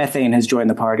methane has joined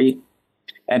the party.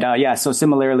 And so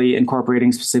similarly,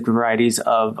 incorporating specific varieties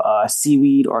of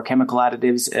seaweed or chemical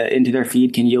additives into their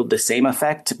feed can yield the same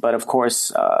effect. But of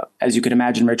course, as you can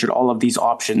imagine, Richard, all of these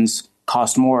options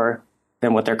cost more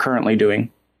than what they're currently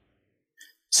doing.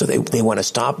 So they want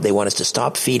us to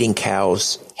stop feeding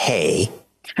cows hay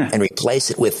and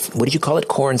replace it with, what did you call it?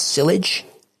 Corn silage?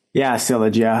 Yeah,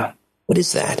 silage. Yeah. What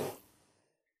is that?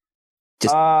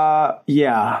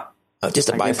 Yeah. Just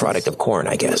a byproduct of corn,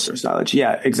 I guess. Silage.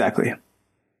 Yeah, exactly.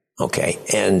 Okay.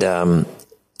 And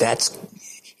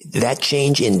that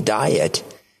change in diet,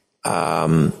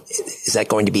 is that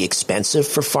going to be expensive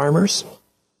for farmers?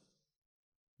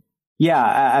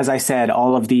 Yeah, as I said,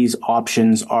 all of these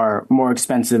options are more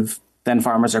expensive than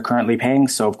farmers are currently paying.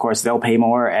 So, of course, they'll pay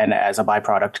more. And as a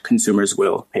byproduct, consumers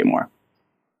will pay more.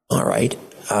 All right.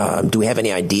 Do we have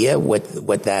any idea what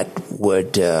that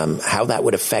would, how that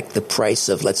would affect the price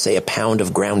of, let's say, a pound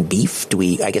of ground beef?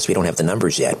 I guess we don't have the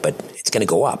numbers yet, but it's going to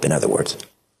go up, in other words.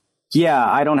 Yeah,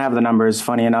 I don't have the numbers.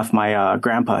 Funny enough, my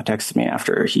grandpa texted me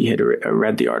after he had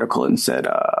read the article and said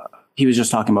he was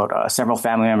just talking about several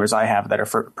family members I have that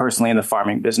are personally in the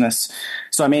farming business.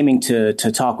 So I'm aiming to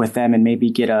talk with them and maybe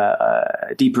get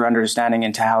a deeper understanding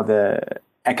into how their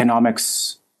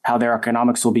economics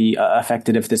will be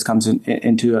affected if this comes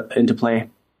into play.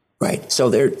 Right. So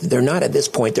they're not at this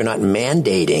point. They're not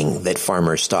mandating that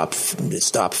farmers stop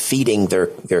feeding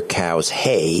their cows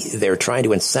hay. They're trying to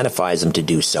incentivize them to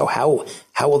do so. How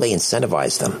will they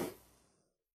incentivize them?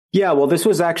 Yeah, well, this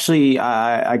was actually,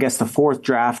 I guess, the fourth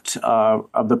draft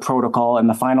of the protocol, and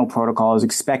the final protocol is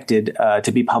expected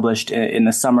to be published in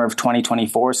the summer of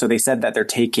 2024. So they said that they're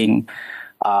taking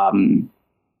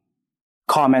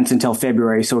comments until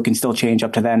February, so it can still change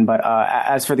up to then. But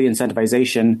as for the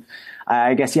incentivization,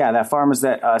 I guess, yeah, that farmers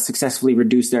that successfully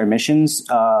reduce their emissions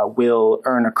will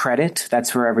earn a credit. That's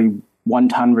for every 1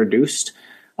 ton reduced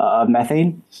of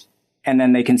methane. And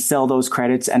then they can sell those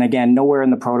credits. And again, nowhere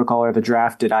in the protocol or the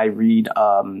draft did I read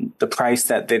the price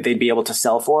that they'd be able to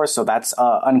sell for. So that's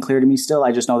unclear to me still.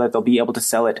 I just know that they'll be able to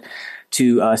sell it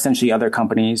to essentially other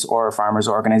companies or farmers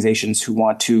or organizations who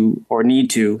want to or need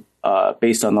to,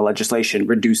 based on the legislation,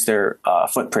 reduce their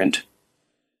footprint.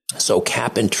 So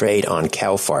cap and trade on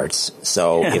cow farts.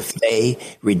 So if they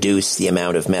reduce the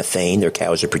amount of methane their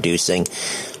cows are producing,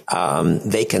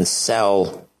 they can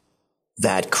sell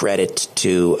that credit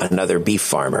to another beef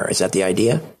farmer. Is that the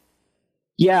idea?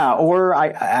 Yeah, or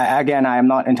I'm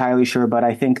not entirely sure, but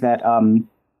I think that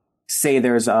say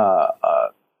there's an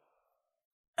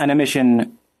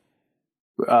emission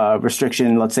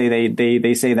restriction. Let's say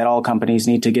they say that all companies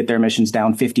need to get their emissions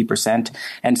down 50%,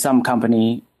 and some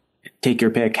company, take your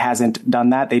pick, hasn't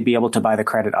done that. They'd be able to buy the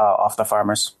credit off the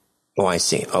farmers. Oh, I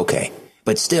see. Okay.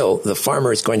 But still, the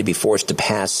farmer is going to be forced to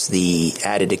pass the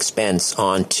added expense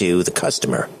on to the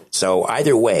customer. So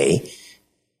either way,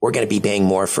 we're going to be paying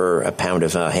more for a pound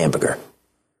of hamburger.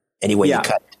 Any way you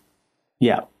cut it.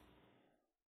 Yeah.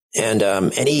 And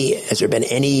has there been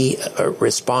any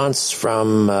response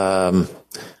from,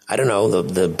 I don't know,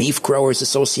 the Beef Growers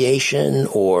Association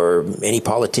or any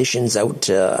politicians out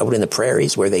in the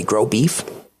prairies where they grow beef?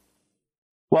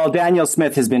 Well, Danielle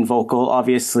Smith has been vocal,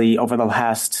 obviously, over the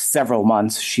last several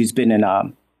months. She's been in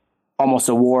almost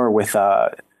a war with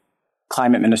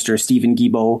Climate Minister Stephen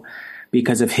Guilbeault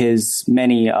because of his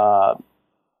many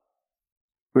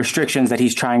restrictions that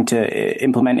he's trying to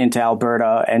implement into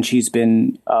Alberta. And she's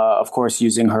been, of course,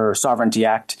 using her Sovereignty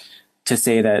Act to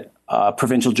say that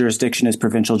provincial jurisdiction is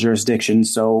provincial jurisdiction.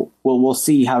 So we'll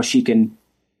see how she can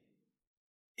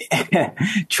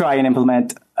try and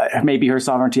implement maybe her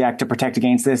Sovereignty Act to protect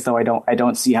against this, though I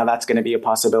don't see how that's going to be a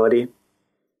possibility.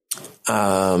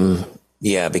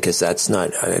 Yeah, because that's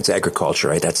not, it's agriculture,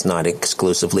 right? That's not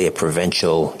exclusively a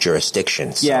provincial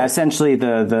jurisdiction. So. Yeah, essentially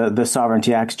the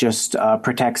Sovereignty Act just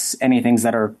protects any things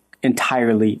that are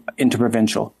entirely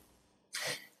interprovincial.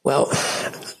 Well,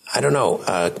 I don't know.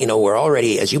 We're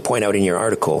already, as you point out in your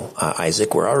article,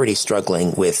 Isaac, we're already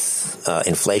struggling with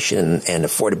inflation and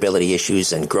affordability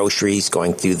issues and groceries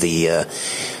going through the.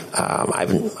 I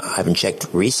haven't checked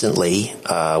recently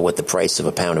what the price of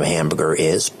a pound of hamburger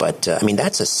is, but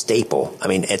that's a staple.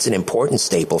 It's an important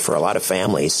staple for a lot of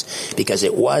families because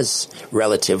it was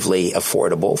relatively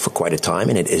affordable for quite a time,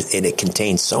 and it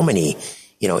contains so many,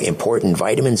 important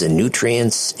vitamins and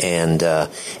nutrients, and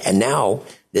now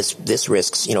this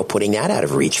risks, putting that out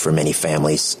of reach for many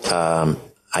families.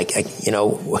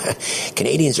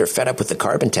 Canadians are fed up with the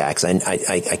carbon tax.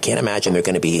 I can't imagine they're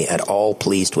going to be at all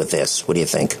pleased with this. What do you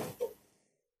think?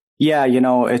 Yeah,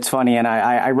 it's funny. And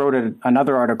I wrote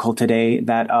another article today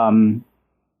that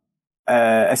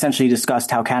essentially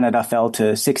discussed how Canada fell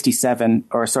to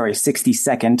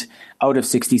 62nd out of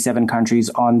 67 countries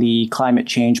on the Climate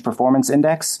Change Performance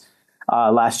Index.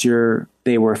 Last year,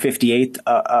 they were 58th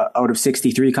out of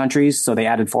 63 countries, so they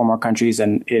added 4 more countries,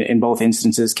 and in both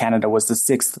instances, Canada was the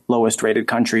 6th lowest rated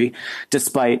country.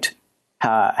 Despite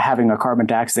having a carbon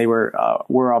tax, they were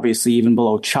obviously even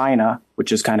below China,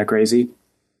 which is kind of crazy.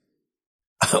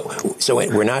 So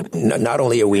we're not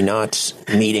only are we not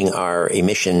meeting our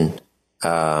emission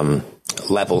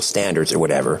level standards or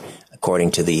whatever,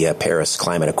 according to the Paris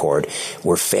Climate Accord,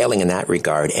 we're failing in that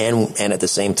regard, and at the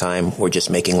same time, we're just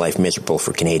making life miserable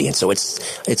for Canadians. So it's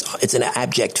an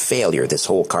abject failure, this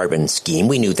whole carbon scheme.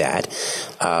 We knew that.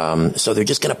 So they're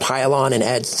just going to pile on and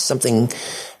add something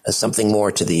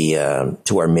more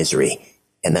to our misery,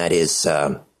 and that is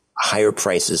higher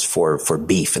prices for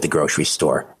beef at the grocery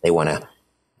store. They want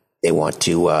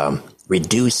to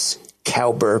reduce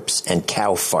cow burps and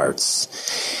cow farts.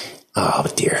 Oh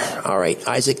dear. All right,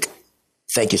 Isaac.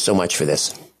 Thank you so much for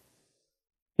this.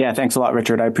 Yeah, thanks a lot,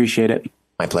 Richard. I appreciate it.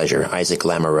 My pleasure. Isaac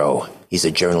Lamoureux. He's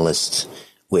a journalist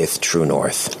with True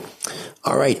North.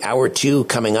 All right, hour 2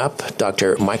 coming up.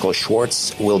 Dr. Michael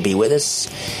Schwartz will be with us.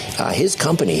 His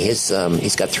company, he's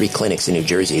got 3 clinics in New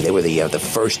Jersey. They were the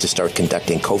first to start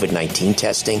conducting COVID-19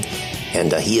 testing,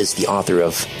 and he is the author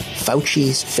of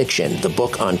Fauci's Fiction, the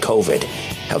book on COVID,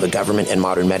 how the government and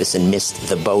modern medicine missed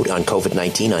the boat on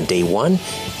COVID-19 on day 1.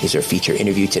 Is our feature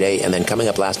interview today. And then coming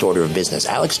up, last order of business,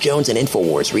 Alex Jones and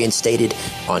InfoWars reinstated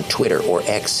on Twitter, or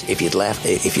X if you'd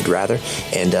rather.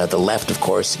 And the left, of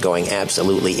course, going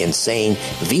absolutely insane.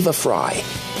 Viva Fry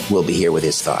will be here with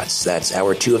his thoughts. That's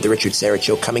hour 2 of the Richard Syrett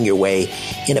Show, coming your way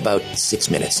in about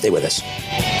 6 minutes. Stay with us.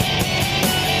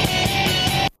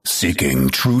 Seeking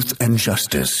truth and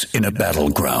justice in a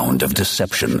battleground of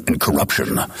deception and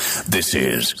corruption. This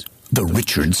is The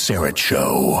Richard Syrett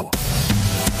Show.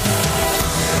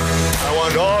 I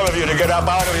want all of you to get up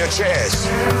out of your chairs.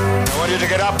 I want you to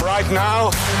get up right now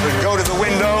and go to the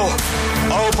window,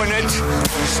 open it,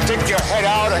 stick your head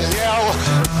out and yell,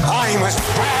 I'm as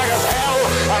bad as hell,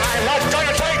 and I'm not going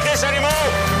to take this anymore.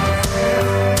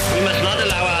 We must not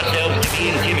allow ourselves to be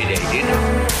intimidated.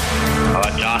 Our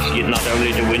task is not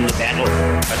only to win the battle,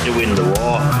 but to win the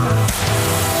war.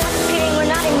 Feeling we're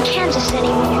not in Kansas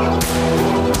anymore.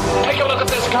 Take a look at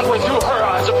this country through her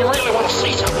eyes if you really want to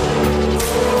see something.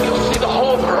 You'll see the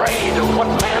whole parade of what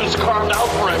man's carved out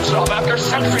for himself after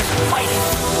centuries of fighting.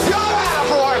 You're out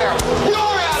of order! You're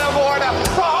out of order!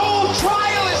 The whole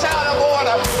trial is out of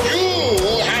order!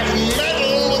 You have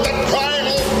meddled with the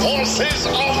primal forces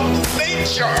of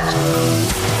nature.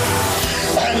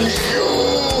 And you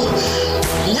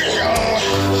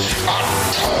will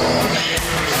atone.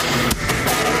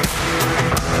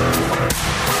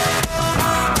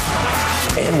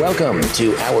 And welcome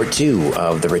to hour 2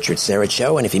 of the Richard Syrett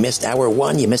Show. And if you missed hour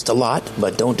 1, you missed a lot,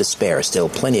 but don't despair. Still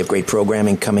plenty of great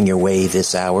programming coming your way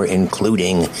this hour,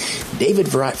 including David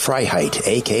Freiheit,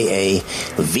 a.k.a.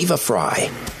 Viva Fry.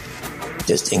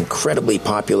 Just incredibly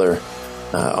popular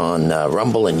on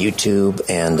Rumble and YouTube,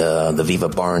 and the Viva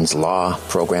Barnes Law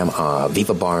program,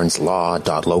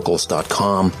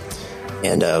 vivabarneslaw.locals.com.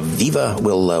 And Viva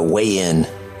will weigh in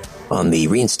on the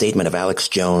reinstatement of Alex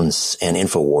Jones and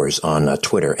InfoWars on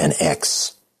Twitter and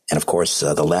X. And of course,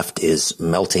 the left is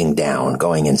melting down,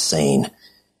 going insane.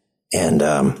 And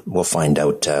we'll find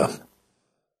out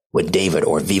what David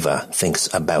or Viva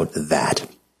thinks about that.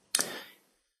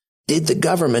 Did the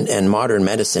government and modern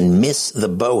medicine miss the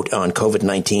boat on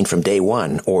COVID-19 from day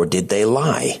one, or did they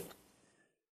lie?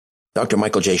 Dr.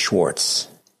 Michael J. Schwartz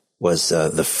was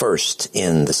the first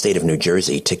in the state of New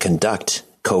Jersey to conduct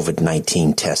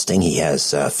COVID-19 testing. He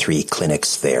has 3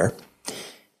 clinics there.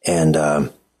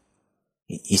 And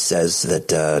he says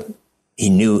that he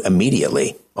knew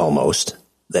immediately, almost,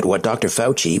 that what Dr.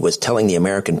 Fauci was telling the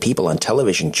American people on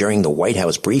television during the White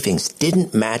House briefings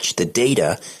didn't match the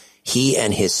data he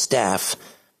and his staff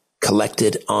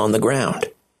collected on the ground.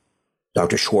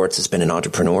 Dr. Schwartz has been an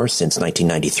entrepreneur since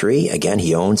 1993. Again,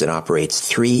 he owns and operates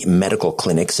 3 medical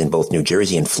clinics in both New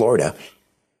Jersey and Florida.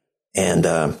 And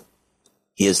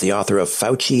he is the author of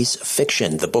Fauci's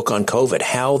Fiction, the book on COVID,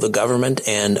 How the Government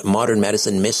and Modern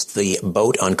Medicine Missed the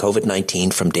Boat on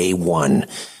COVID-19 from Day One.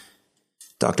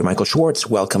 Dr. Michael Schwartz,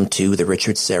 welcome to the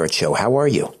Richard Syrett Show. How are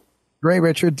you? Great,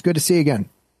 Richard. It's good to see you again.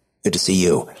 Good to see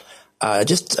you.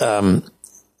 Just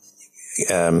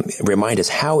remind us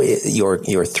how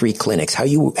your 3 clinics, how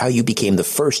you became the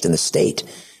first in the state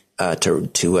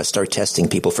to start testing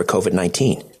people for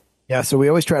COVID-19. Yeah, so we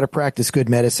always try to practice good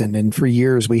medicine. And for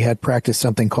years, we had practiced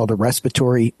something called a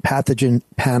respiratory pathogen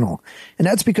panel. And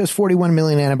that's because 41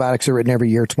 million antibiotics are written every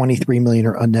year, 23 million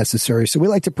are unnecessary. So we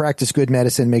like to practice good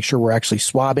medicine, make sure we're actually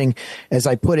swabbing. As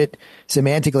I put it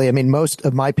semantically, I mean, most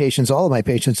of my patients, all of my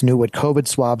patients knew what COVID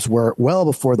swabs were well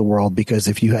before the world, because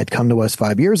if you had come to us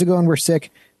 5 years ago and were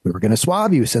sick, we were going to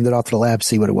swab you, send it off to the lab,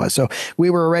 see what it was. So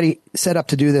we were already set up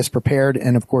to do this, prepared.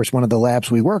 And of course, one of the labs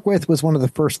we work with was one of the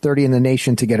first 30 in the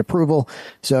nation to get approval.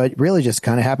 So it really just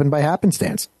kind of happened by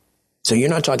happenstance. So you're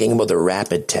not talking about the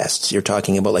rapid tests. You're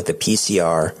talking about like the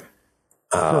PCR.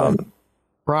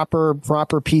 Proper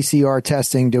PCR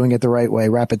testing, doing it the right way.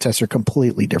 Rapid tests are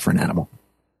completely different animal.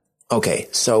 Okay.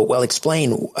 So, well,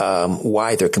 explain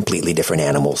why they're completely different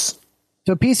animals.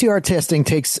 So PCR testing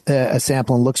takes a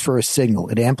sample and looks for a signal.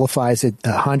 It amplifies it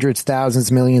hundreds,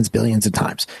 thousands, millions, billions of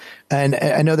times. And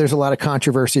I know there's a lot of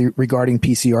controversy regarding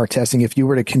PCR testing. If you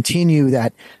were to continue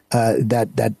that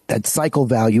cycle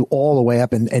value all the way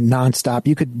up and nonstop,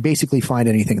 you could basically find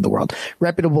anything in the world.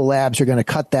 Reputable labs are going to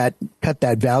cut that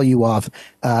value off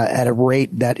at a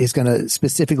rate that is going to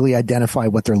specifically identify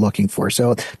what they're looking for.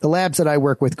 So the labs that I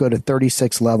work with go to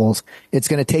 36 levels. It's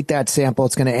going to take that sample,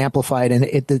 it's going to amplify it, and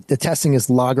the testing is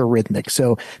logarithmic.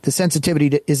 So the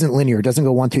sensitivity isn't linear. It doesn't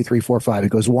go 1, 2, 3, 4, 5. It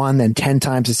goes 1, then 10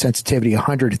 times the sensitivity,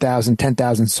 100,000,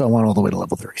 10,000, so on, all the way to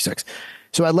level 36.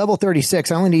 So at level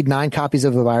 36, I only need 9 copies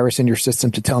of a virus in your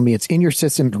system to tell me it's in your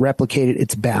system, it's replicated,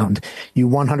 it's bound. You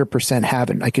 100%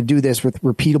 have it. I could do this with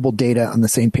repeatable data on the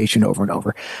same patient over and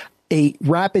over. A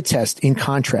rapid test, in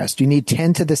contrast, you need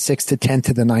 10 to the 6th to 10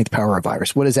 to the 9th power of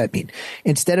virus. What does that mean?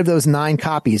 Instead of those 9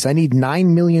 copies, I need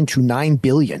 9 million to 9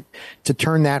 billion to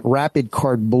turn that rapid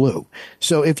card blue.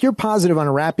 So if you're positive on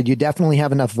a rapid, you definitely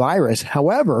have enough virus.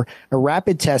 However, a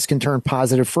rapid test can turn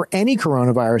positive for any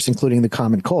coronavirus, including the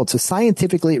common cold. So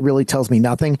scientifically, it really tells me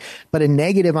nothing, but a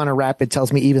negative on a rapid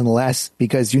tells me even less,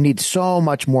 because you need so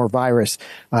much more virus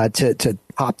to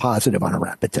pop positive on a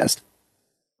rapid test.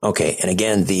 Okay, and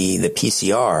again, the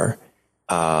PCR,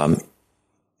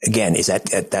 again, is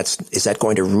that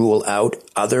going to rule out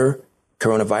other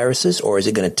coronaviruses, or is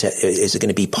it going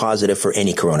to be positive for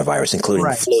any coronavirus, including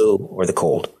the flu or the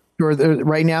cold?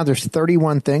 Right now, there's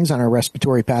 31 things on our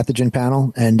respiratory pathogen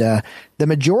panel, and the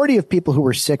majority of people who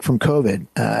were sick from COVID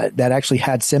that actually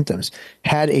had symptoms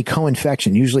had a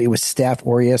co-infection. Usually it was Staph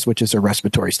aureus, which is a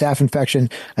respiratory staph infection.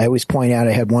 I always point out,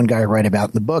 I had one guy write about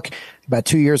in the book about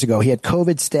 2 years ago. He had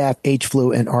COVID, staph, H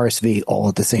flu, and RSV all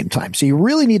at the same time. So you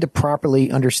really need to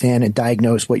properly understand and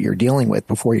diagnose what you're dealing with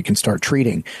before you can start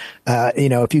treating.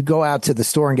 If you go out to the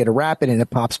store and get a rapid and it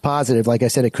pops positive, like I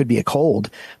said, it could be a cold,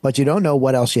 but you don't know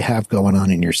what else you have going on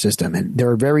in your system. And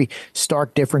there are very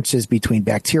stark differences between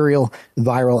bacterial,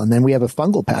 viral, and then we have a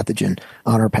fungal pathogen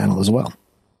on our panel as well.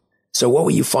 So what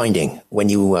were you finding when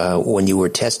you were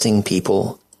testing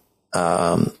people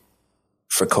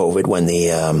for COVID when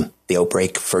the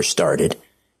outbreak first started?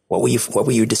 What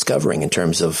were you discovering in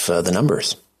terms of the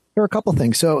numbers? There are a couple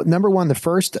things. So number one, the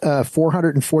first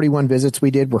 441 visits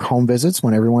we did were home visits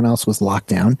when everyone else was locked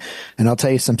down. And I'll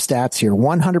tell you some stats here.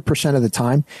 100% of the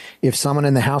time, if someone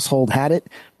in the household had it,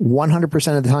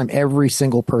 100% of the time, every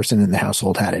single person in the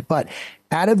household had it. But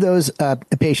out of those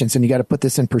patients, and you got to put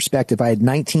this in perspective, I had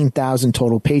 19,000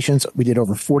 total patients. We did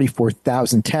over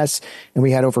 44,000 tests, and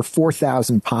we had over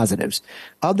 4,000 positives.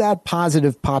 Of that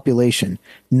positive population,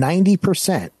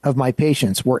 90% of my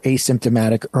patients were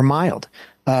asymptomatic or mild.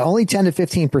 only 10 to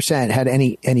 15% had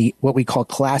any what we call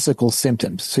classical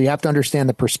symptoms. So you have to understand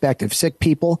the perspective. Sick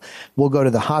people will go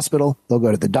to the hospital, they'll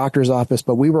go to the doctor's office,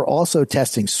 but we were also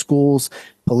testing schools,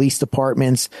 police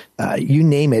departments, you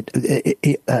name it,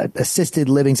 assisted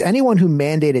livings, anyone who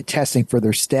mandated testing for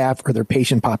their staff or their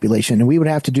patient population. And we would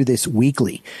have to do this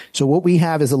weekly. So what we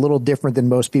have is a little different than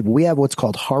most people. We have what's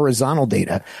called horizontal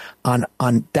data on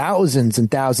thousands and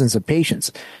thousands of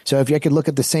patients. So if you could look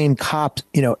at the same cops,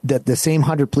 the same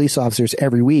 100 police officers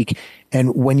every week,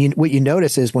 and what you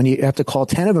notice is when you have to call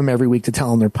 10 of them every week to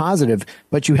tell them they're positive,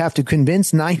 but you have to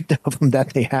convince 9 of them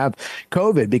that they have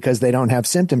COVID because they don't have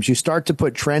symptoms, you start to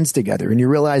put trends together and you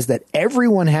realize that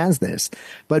everyone has this,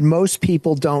 but most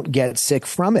people don't get sick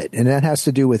from it. And that has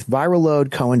to do with viral load,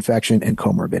 co-infection, and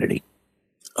comorbidity.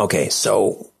 Okay.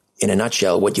 So in a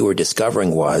nutshell, what you were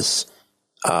discovering was,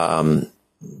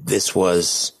 this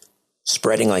was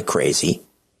spreading like crazy.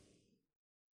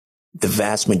 The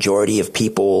vast majority of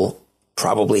people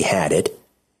probably had it.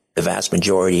 The vast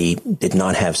majority did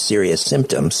not have serious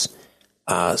symptoms.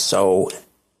 So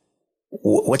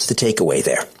what's the takeaway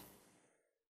there?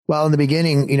 Well, in the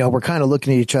beginning, we're kind of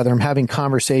looking at each other. I'm having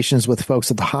conversations with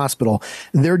folks at the hospital.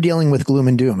 They're dealing with gloom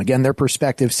and doom. Again, their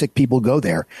perspective, sick people go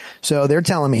there. So they're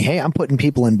telling me, hey, I'm putting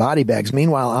people in body bags.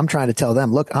 Meanwhile, I'm trying to tell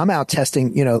them, look, I'm out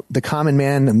testing, the common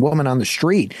man and woman on the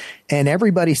street. And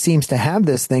everybody seems to have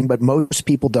this thing, but most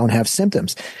people don't have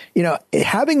symptoms.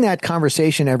 Having that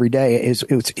conversation every day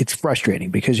it's frustrating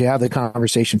because you have the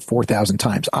conversation 4,000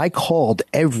 times. I called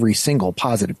every single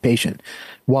positive patient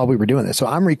while we were doing this. So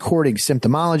I'm recording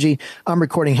symptomology. I'm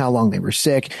recording how long they were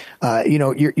sick.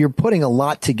 You're putting a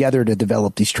lot together to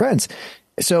develop these trends.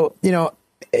 So,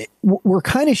 we're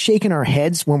kind of shaking our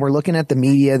heads when we're looking at the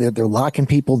media that they're locking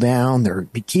people down. They're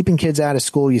keeping kids out of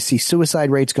school. You see suicide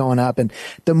rates going up. And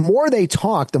the more they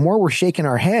talk, the more we're shaking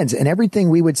our heads. And everything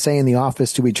we would say in the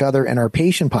office to each other and our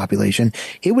patient population,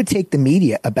 it would take the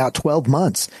media about 12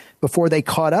 months before they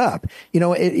caught up.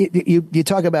 You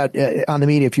talk about on the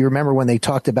media, if you remember when they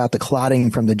talked about the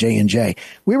clotting from the J&J,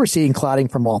 we were seeing clotting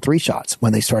from all 3 shots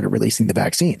when they started releasing the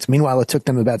vaccines. Meanwhile, it took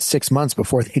them about 6 months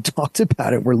before they talked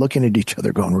about it. We're looking at each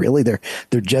other going, really? They're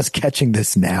just catching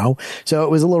this now? So it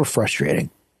was a little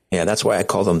frustrating. Yeah, that's why I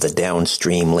call them the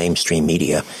downstream, lamestream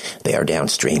media. They are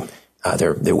downstream.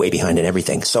 They're way behind in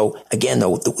everything. So again,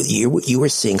 though, you were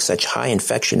seeing such high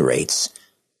infection rates.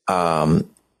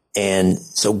 And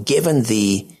so given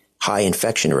the high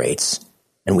infection rates,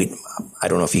 and I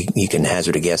don't know if you can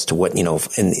hazard a guess to what, in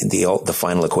the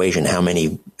final equation, how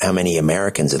many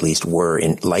Americans at least were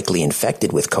likely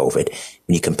infected with COVID.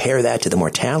 When you compare that to the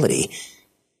mortality,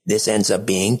 this ends up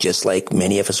being, just like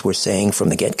many of us were saying from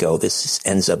the get-go, this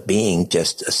ends up being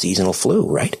just a seasonal flu,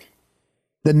 right?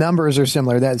 The numbers are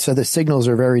similar. So the signals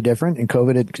are very different. And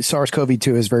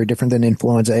SARS-CoV-2 is very different than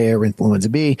influenza A or influenza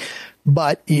B.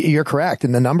 But you're correct.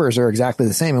 And the numbers are exactly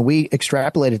the same. And we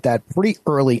extrapolated that pretty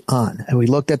early on. And we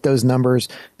looked at those numbers,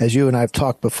 as you and I have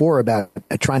talked before, about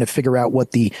trying to figure out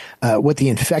what the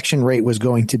infection rate was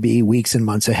going to be weeks and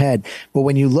months ahead. But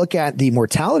when you look at the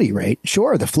mortality rate,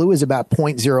 sure, the flu is about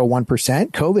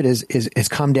 0.01%. COVID is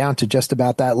come down to just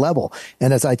about that level.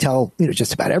 And as I tell,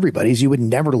 just about everybody, you would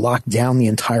never lock down the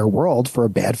entire world for a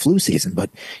bad flu season. But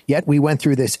yet we went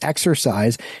through this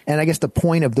exercise. And I guess the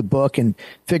point of the book and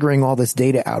figuring all this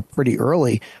data out pretty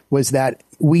early was that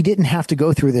we didn't have to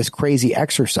go through this crazy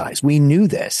exercise. We knew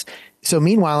this. So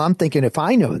meanwhile, I'm thinking, if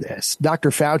I know this, Dr.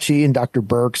 Fauci and Dr.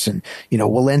 Birx and,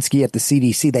 Walensky at the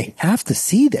CDC, they have to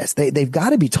see this. They've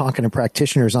got to be talking to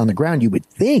practitioners on the ground, you would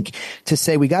think, to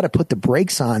say we got to put the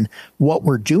brakes on what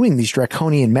we're doing, these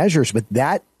draconian measures, but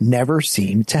that never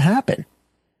seemed to happen.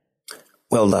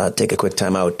 Well, take a quick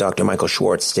time out. Dr. Michael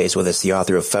Schwartz stays with us, the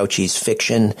author of Fauci's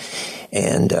Fiction,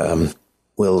 and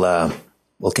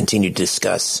we'll continue to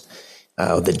discuss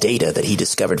the data that he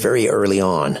discovered very early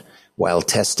on while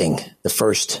testing the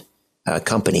first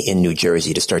company in New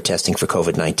Jersey to start testing for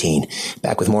COVID-19.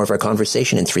 Back with more of our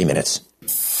conversation in 3 minutes.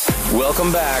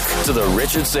 Welcome back to the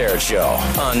Richard Syrett Show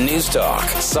on News Talk,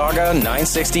 Saga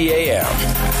 960 AM.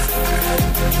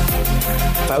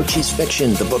 Fauci's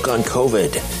Fiction, the book on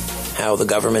COVID. How the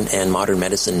government and modern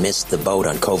medicine missed the boat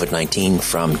on COVID-19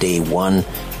 from day one.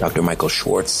 Dr. Michael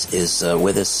Schwartz is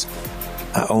with us,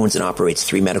 owns and operates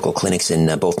 3 medical clinics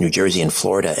in both New Jersey and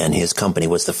Florida, and his company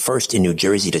was the first in New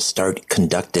Jersey to start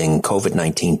conducting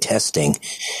COVID-19 testing.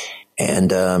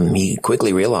 And he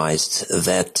quickly realized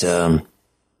that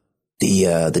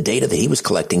the data that he was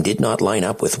collecting did not line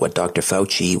up with what Dr.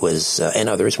 Fauci was and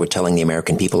others were telling the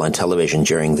American people on television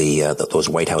during those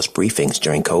White House briefings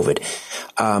during COVID.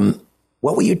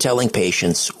 What were you telling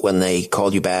patients when they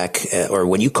called you back, or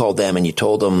when you called them and you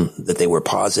told them that they were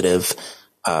positive,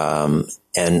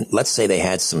 and let's say they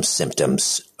had some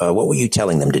symptoms? What were you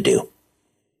telling them to do?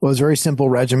 Well, it's a very simple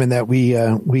regimen that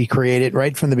we created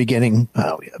right from the beginning.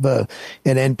 We have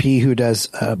an NP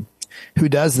who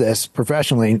does this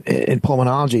professionally in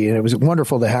pulmonology, and it was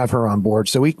wonderful to have her on board.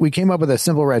 So we came up with a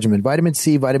simple regimen: vitamin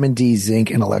C, vitamin D, zinc,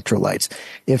 and electrolytes.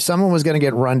 If someone was going to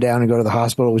get run down and go to the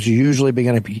hospital, it was usually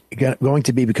going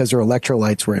to be because their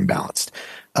electrolytes were imbalanced.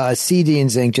 C, D,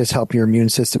 and zinc just help your immune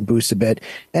system boost a bit.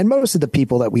 And most of the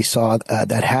people that we saw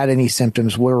that had any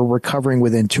symptoms were recovering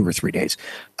within 2 or 3 days.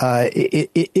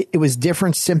 It was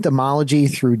different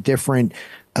symptomology through different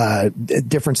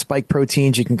spike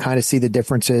proteins. You can kind of see the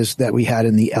differences that we had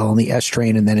in the L and the S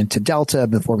strain, and then into Delta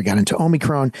before we got into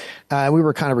Omicron. We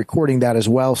were kind of recording that as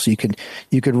well, so you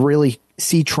could really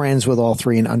see trends with all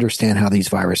three and understand how these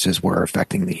viruses were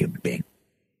affecting the human being.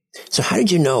 So how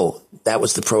did you know that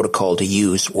was the protocol to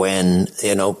use when,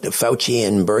 Fauci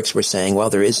and Birx were saying, well,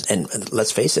 there is, and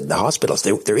let's face it, the hospitals,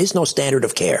 there is no standard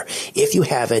of care. If you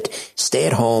have it, stay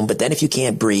at home. But then if you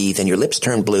can't breathe and your lips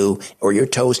turn blue or your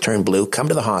toes turn blue, come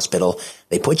to the hospital.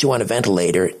 They put you on a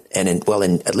ventilator. And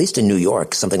at least in New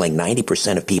York, something like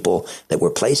 90% of people that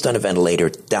were placed on a ventilator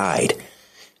died.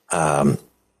 How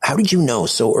did you know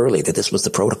so early that this was the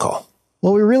protocol?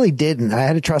 Well, we really didn't. I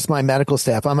had to trust my medical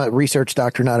staff. I'm a research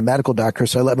doctor, not a medical doctor.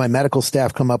 So I let my medical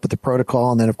staff come up with the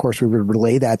protocol. And then, of course, we would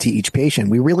relay that to each patient.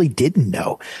 We really didn't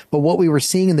know. But what we were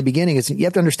seeing in the beginning is you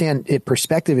have to understand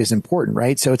perspective is important,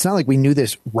 right? So it's not like we knew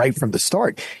this right from the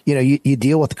start. You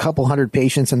deal with a couple hundred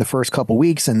patients in the first couple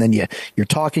weeks, and then you're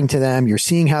talking to them, you're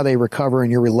seeing how they recover,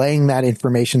 and you're relaying that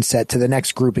information set to the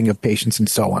next grouping of patients, and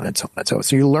so on and so on and so on.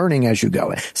 So you're learning as you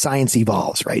go. Science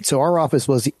evolves, right? So our office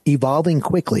was evolving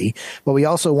quickly, but we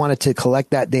also wanted to collect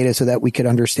that data so that we could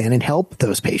understand and help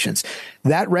those patients.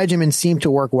 That regimen seemed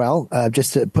to work well.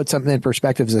 Just to put something in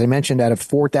perspective, as I mentioned, out of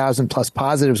 4,000 plus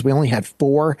positives, we only had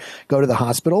 4 go to the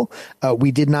hospital.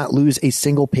 We did not lose a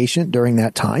single patient during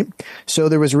that time. So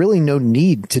there was really no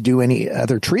need to do any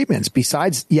other treatments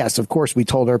besides, yes, of course, we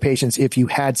told our patients if you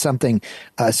had something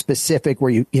specific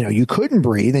where you couldn't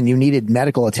breathe and you needed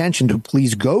medical attention, to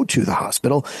please go to the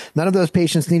hospital. None of those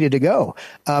patients needed to go.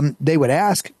 They would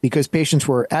ask because patients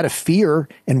were out of fear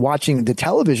and watching the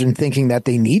television thinking that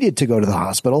they needed to go to the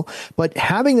hospital. But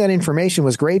having that information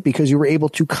was great because you were able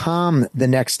to calm the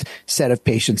next set of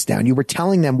patients down. You were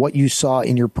telling them what you saw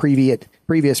in your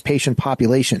previous patient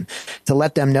population to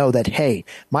let them know that, hey,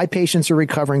 my patients are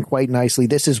recovering quite nicely.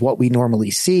 This is what we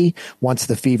normally see. Once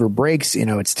the fever breaks,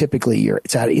 it's typically you're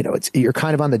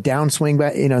kind of on the downswing,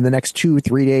 but in the next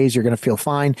 2-3 days, you're going to feel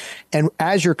fine. And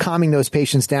as you're calming those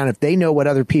patients down, if they know what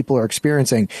other people are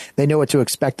experiencing, they know what to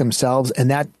expect themselves. And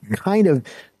that kind of,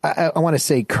 I want to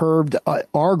say, curbed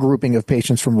our grouping of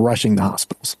patients from rushing the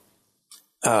hospitals.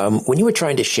 When you were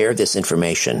trying to share this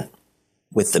information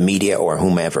with the media or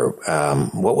whomever,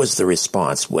 what was the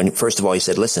response? When, first of all, you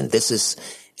said, listen, this is,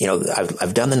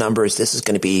 I've done the numbers. This is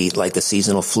going to be like the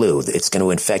seasonal flu. It's going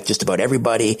to infect just about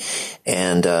everybody.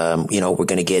 And, we're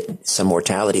going to get some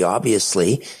mortality,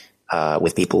 obviously,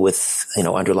 with people with,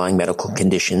 underlying medical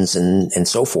conditions and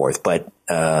so forth. But,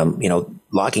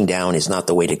 locking down is not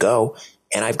the way to go.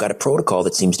 And I've got a protocol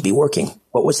that seems to be working.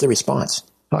 What was the response?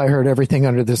 I heard everything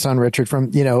under the sun, Richard,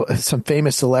 from, some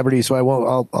famous celebrities. So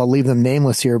I'll leave them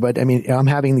nameless here. But I mean, I'm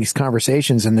having these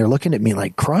conversations and they're looking at me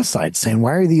like cross-eyed saying,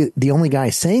 why are you the only guy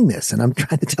saying this? And I'm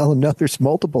trying to tell them, no, there's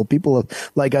multiple people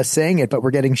like us saying it, but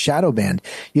we're getting shadow banned.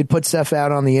 You'd put stuff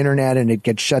out on the internet and it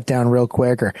gets shut down real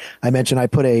quick. Or I mentioned I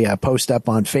put a post up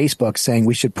on Facebook saying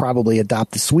we should probably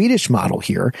adopt the Swedish model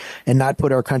here and not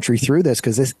put our country through this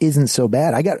because this isn't so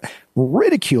bad. I got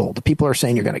ridiculed. People are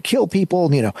saying you're going to kill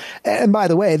people, and by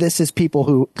the way, this is people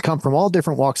who come from all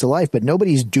different walks of life, but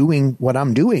nobody's doing what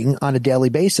I'm doing on a daily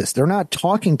basis. They're not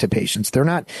talking to patients. They're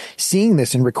not seeing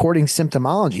this and recording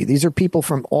symptomology. These are people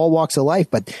from all walks of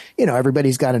life, but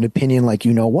everybody's got an opinion like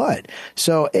what.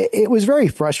 So it was very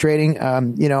frustrating.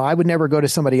 I would never go to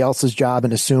somebody else's job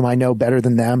and assume I know better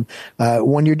than them.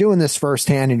 When you're doing this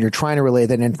firsthand and you're trying to relay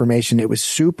that information, it was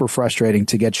super frustrating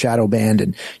to get shadow banned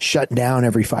and shut down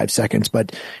every 5 seconds.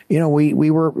 But,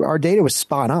 our data was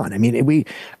spot on. I mean,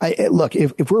 look,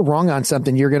 if we're wrong on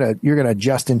something, you're going to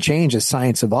adjust and change as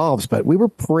science evolves. But we were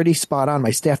pretty spot on.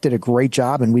 My staff did a great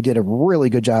job and we did a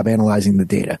really good job analyzing the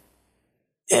data.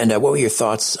 And what were your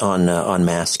thoughts on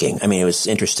masking? I mean, it was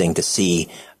interesting to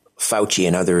see Fauci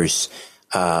and others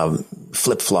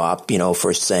flip-flop,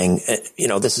 first saying,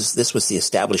 this was the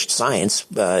established science.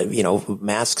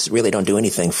 Masks really don't do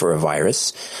anything for a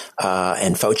virus.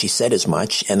 And Fauci said as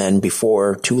much. And then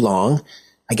before too long,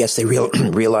 I guess they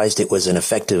realized it was an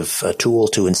effective tool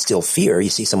to instill fear. You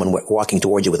see someone walking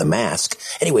towards you with a mask.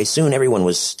 Anyway, soon everyone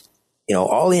was,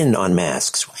 all in on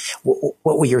masks. What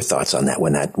were your thoughts on that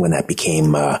when that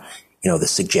became, the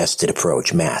suggested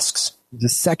approach, masks? The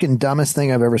second dumbest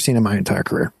thing I've ever seen in my entire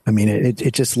career. I mean,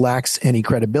 it just lacks any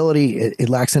credibility. It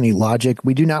lacks any logic.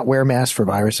 We do not wear masks for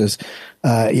viruses.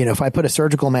 If I put a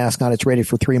surgical mask on, it's rated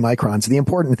for 3 microns. The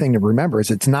important thing to remember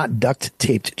is it's not duct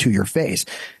taped to your face.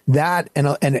 That,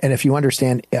 and if you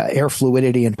understand air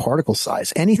fluidity and particle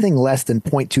size, anything less than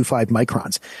 0.25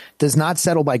 microns does not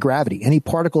settle by gravity. Any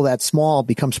particle that small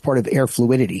becomes part of air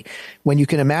fluidity. When you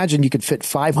can imagine you could fit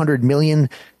 500 million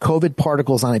COVID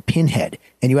particles on a pinhead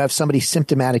and you have somebody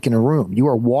symptomatic in a room, you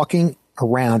are walking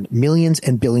around millions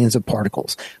and billions of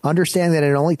particles. Understand that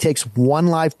it only takes one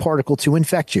live particle to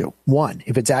infect you. One.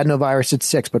 If it's adenovirus, it's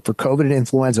 6. But for COVID and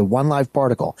influenza, one live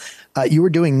particle. You were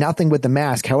doing nothing with the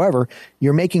mask. However,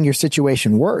 you're making your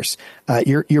situation worse.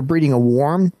 You're breeding a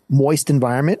warm, moist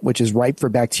environment, which is ripe for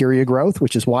bacteria growth,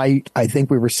 which is why I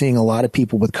think we were seeing a lot of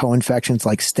people with co-infections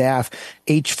like staph,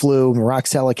 H. flu,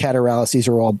 Moraxella catarrhalis. These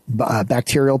are all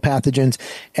bacterial pathogens.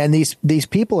 And these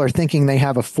people are thinking they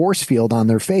have a force field on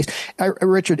their face.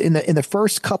 Richard, in the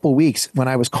first couple weeks when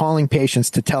I was calling patients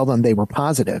to tell them they were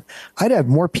positive, I'd have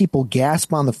more people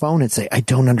gasp on the phone and say, I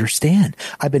don't understand.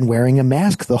 I've been wearing a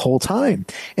mask the whole time.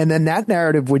 And then that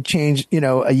narrative would change,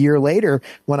 a year later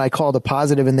when I called a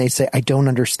positive and they say, I don't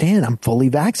understand. I'm fully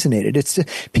vaccinated.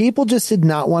 People just did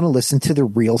not want to listen to the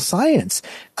real science.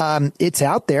 It's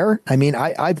out there. I mean,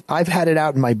 I've had it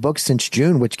out in my book since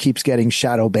June, which keeps getting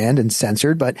shadow banned and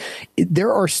censored, but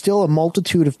there are still a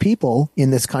multitude of people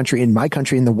in this country, in my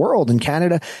country, in the world, in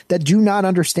Canada, that do not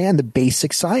understand the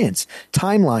basic science,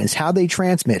 timelines, how they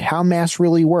transmit, how masks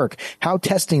really work, how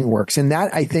testing works. And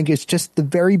that, I think, is just the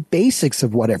very basics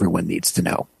of what everyone needs to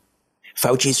know.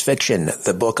 Fauci's Fiction,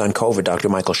 the book on COVID, Dr.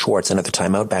 Michael Schwartz. Another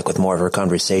time out, back with more of our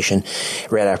conversation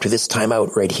right after this time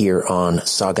out right here on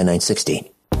Saga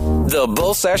 960. The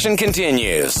Bull Session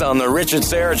continues on the Richard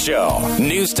Syrett Show.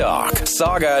 News Talk,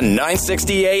 Saga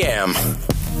 960 AM.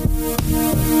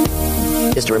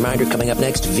 Just a reminder, coming up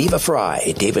next, Viva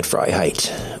Fry, David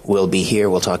Freiheit will be here.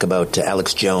 We'll talk about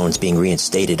Alex Jones being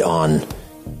reinstated on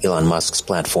Elon Musk's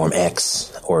platform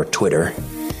X, or Twitter.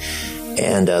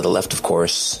 And the left, of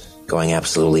course, going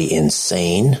absolutely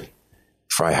insane.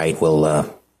 Freiheit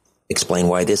will explain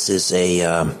why this is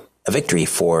a victory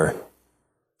for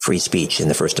free speech in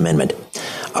the First Amendment.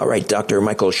 All right, Dr.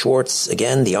 Michael Schwartz,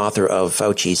 again, the author of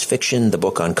Fauci's Fiction, the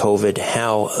book on COVID,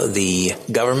 how the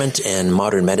government and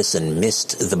modern medicine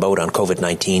missed the boat on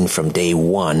COVID-19 from day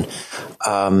one.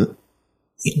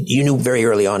 You knew very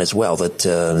early on as well that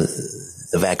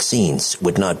the vaccines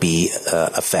would not be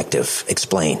effective.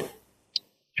 Explain.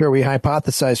 Sure. We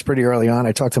hypothesized pretty early on.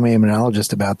 I talked to my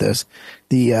immunologist about this.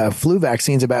 The flu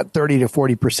vaccine's about 30 to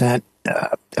 40%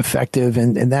 effective,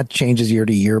 and that changes year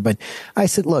to year. But I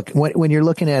said, look, when you're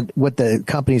looking at what the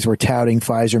companies were touting,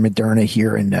 Pfizer, Moderna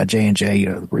here, and J&J,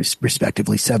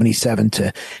 respectively, 77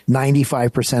 to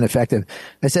 95% effective.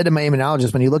 I said to my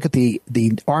immunologist, when you look at the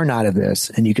R0 of this,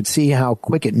 and you could see how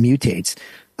quick it mutates,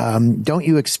 don't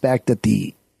you expect that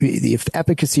the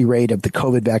efficacy rate of the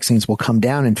COVID vaccines will come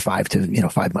down in 5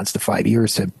 months to 5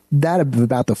 years to that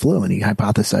about the flu? And he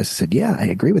hypothesized. I said, yeah, I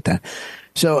agree with that.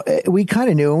 So we kind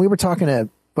of knew, and we were talking to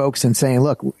folks and saying,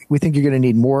 look, we think you're going to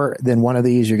need more than one of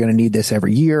these. You're going to need this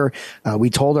every year. We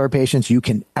told our patients you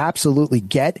can absolutely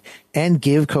get and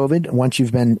give COVID once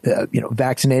you've been,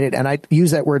 vaccinated. And I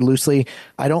use that word loosely.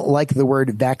 I don't like the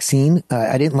word vaccine.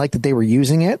 I didn't like that they were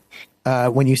using it.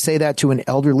 When you say that to an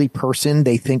elderly person,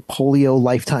 they think polio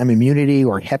lifetime immunity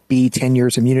or Hep B 10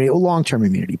 years immunity or long-term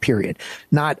immunity, period.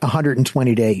 Not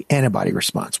 120-day antibody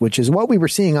response, which is what we were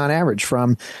seeing on average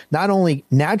from not only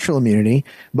natural immunity,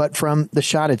 but from the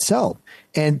shot itself.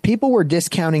 And people were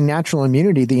discounting natural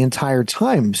immunity the entire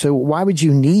time. So why would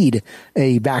you need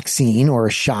a vaccine or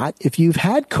a shot if you've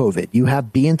had COVID? You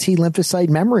have B and T lymphocyte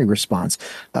memory response.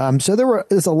 So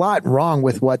there's a lot wrong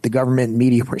with what the government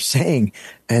media were saying.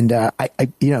 And I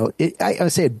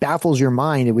would say it baffles your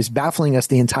mind. It was baffling us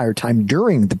the entire time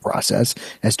during the process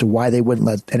as to why they wouldn't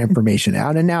let that information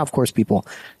out. And now, of course, people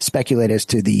speculate as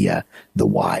to the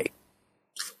why.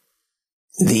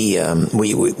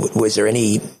 Was there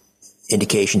any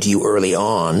indication to you early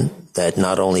on that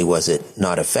not only was it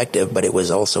not effective, but it was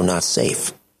also not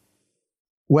safe?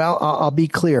 Well, I'll be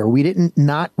clear. We didn't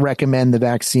not recommend the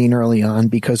vaccine early on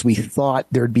because we thought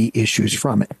there'd be issues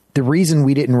from it. the reason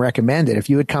we didn't recommend it, if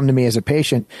you had come to me as a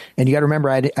patient, and you got to remember,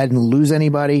 I didn't lose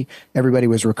anybody. Everybody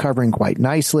was recovering quite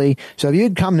nicely. So if you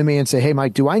had come to me and say, hey,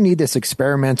 Mike, do I need this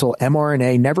experimental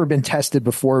mRNA, never been tested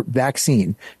before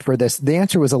vaccine for this? The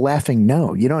answer was a laughing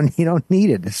no. You don't need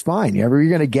it. It's fine. You're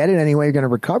going to get it anyway. You're going to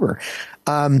recover.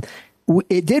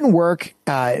 It didn't work,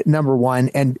 number one,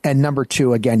 and number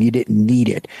two, again, you didn't need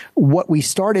it. What we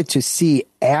started to see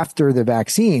after the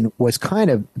vaccine was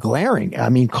kind of glaring. I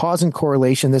mean, cause and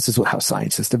correlation. This is how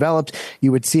science has developed.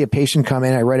 You would see a patient come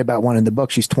in. I read about one in the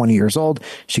book. She's 20 years old.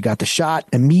 She got the shot.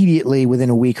 Immediately within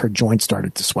a week, her joints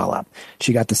started to swell up.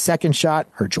 She got the second shot.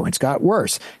 Her joints got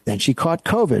worse. Then she caught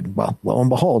COVID. Well, lo and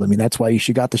behold, I mean, that's why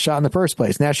she got the shot in the first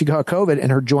place. Now she got COVID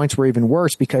and her joints were even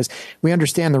worse because we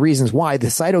understand the reasons why. The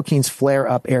cytokines flare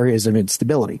up areas of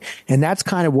instability. And that's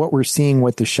kind of what we're seeing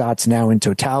with the shots now in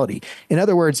totality. In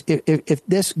other words, if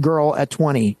this girl at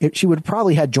 20, she would have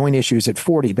probably had joint issues at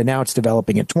 40, but now it's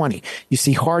developing at 20. You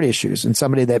see heart issues in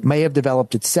somebody that may have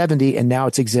developed at 70 and now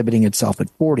it's exhibiting itself at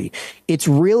 40. It's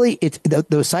really,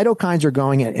 those cytokines are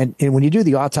going in, and when you do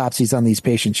the autopsies on these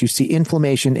patients, you see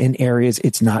inflammation in areas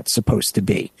it's not supposed to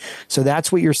be. So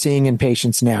that's what you're seeing in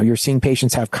patients now. You're seeing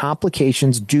patients have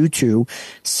complications due to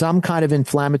some kind of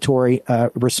inflammatory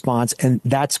response, and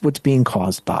that's what's being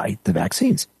caused by the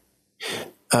vaccines.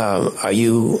 Are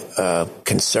you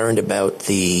concerned about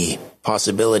the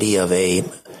possibility of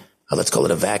let's call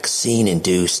it a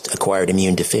vaccine-induced acquired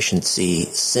immune deficiency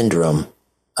syndrome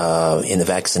in the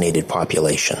vaccinated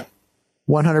population?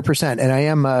 100%. And I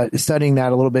am studying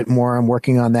that a little bit more. I'm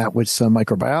working on that with some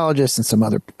microbiologists and some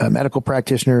other medical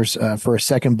practitioners for a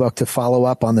second book to follow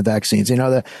up on the vaccines. You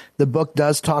know, the book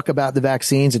does talk about the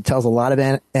vaccines. It tells a lot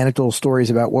of anecdotal stories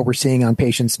about what we're seeing on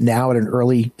patients now at an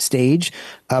early stage.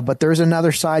 But there's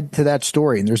another side to that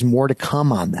story, and there's more to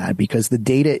come on that because the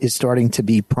data is starting to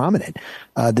be prominent.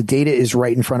 The data is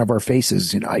right in front of our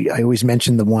faces. You know, I always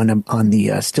mention the one on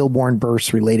the stillborn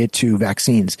births related to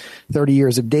vaccines. 30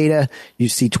 years of data. You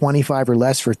see 25 or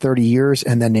less for 30 years.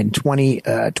 And then in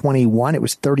 2021, it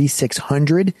was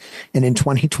 3,600. And in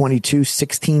 2022,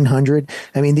 1,600.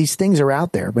 I mean, these things are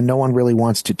out there, but no one really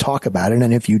wants to talk about it.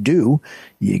 And if you do,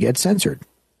 you get censored.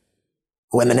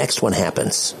 When the next one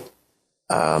happens,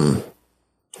 do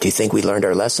you think we learned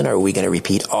our lesson, or are we going to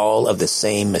repeat all of the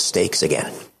same mistakes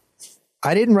again?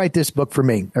 I didn't write this book for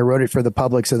me. I wrote it for the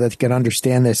public so that they can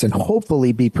understand this and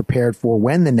hopefully be prepared for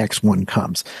when the next one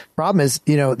comes. Problem is,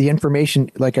 you know, the information,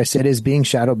 like I said, is being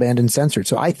shadow banned and censored.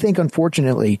 So I think,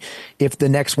 unfortunately, if the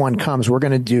next one comes, we're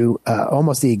going to do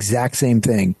almost the exact same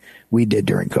thing we did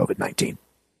during COVID-19.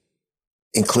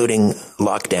 Including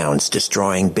lockdowns,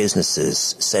 destroying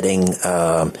businesses, setting,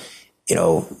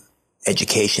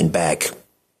 education back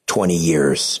 20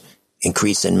 years,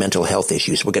 increase in mental health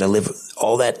issues. We're going to live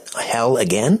all that hell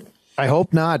again? I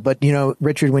hope not. But, you know,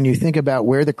 Richard, when you think about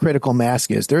where the critical mass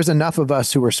is, there's enough of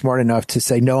us who are smart enough to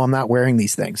say, no, I'm not wearing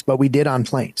these things. But we did on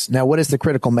planes. Now, what is the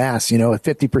critical mass? You know, at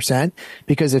 50%?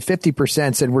 Because if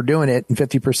 50% said we're doing it and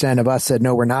 50% of us said,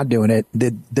 no, we're not doing it,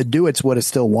 the do-its would have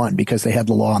still won because they had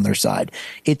the law on their side.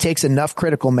 It takes enough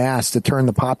critical mass to turn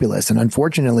the populace. And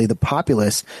unfortunately, the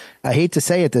populace, I hate to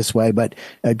say it this way, but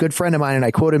a good friend of mine, and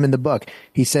I quote him in the book,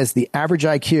 he says the average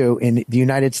IQ in the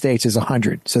United States is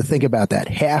 100. So think about that.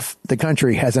 Half the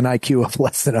country has an IQ of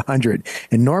less than 100.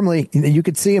 And normally you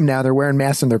could see them now, they're wearing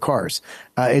masks in their cars.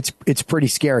 It's pretty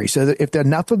scary. So if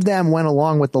enough of them went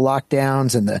along with the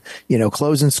lockdowns and the,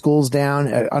 closing schools down,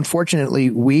 unfortunately,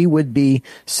 we would be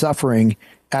suffering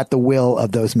at the will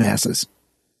of those masses.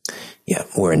 Yeah,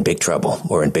 we're in big trouble.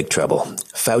 We're in big trouble.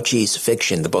 Fauci's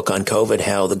Fiction, the book on COVID,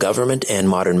 how the government and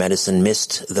modern medicine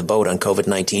missed the boat on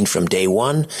COVID-19 from day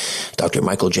one. Dr.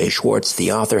 Michael J. Schwartz,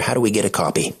 the author. How do we get a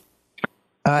copy?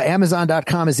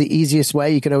 Amazon.com is the easiest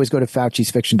way. You can always go to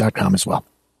Fauci'sFiction.com as well.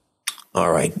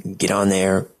 All right. Get on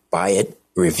there, buy it,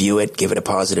 review it, give it a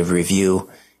positive review,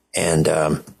 and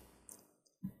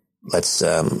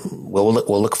we'll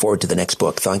look forward to the next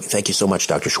book. Thank you so much,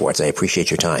 Dr. Schwartz. I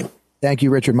appreciate your time. Thank you,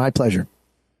 Richard. My pleasure.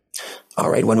 All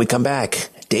right. When we come back,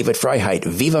 David Freiheit,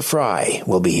 Viva Fry,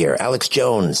 will be here. Alex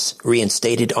Jones,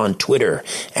 reinstated on Twitter,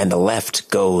 and the left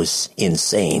goes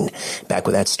insane. Back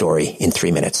with that story in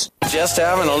 3 minutes. Just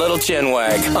having a little chin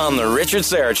wag on the Richard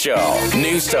Syrett Show.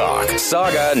 News Talk,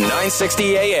 Saga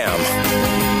 960 AM.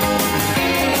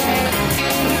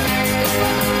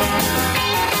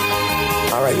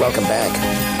 All right. Welcome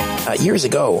back. Years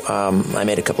ago, I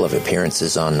made a couple of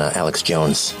appearances on Alex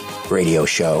Jones' radio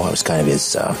show. I was kind of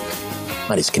his,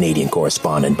 not his Canadian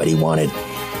correspondent, but he wanted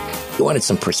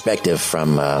some perspective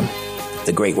from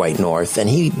the Great White North, and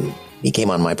he He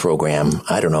came on my program,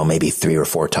 I don't know, maybe 3 or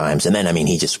 4 times. And then, I mean,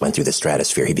 he just went through the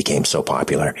stratosphere. He became so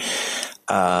popular.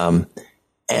 I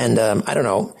don't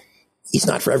know. He's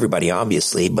not for everybody,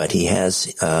 obviously, but he has,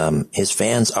 his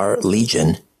fans are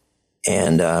legion.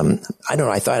 And, I don't know.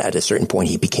 I thought at a certain point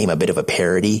he became a bit of a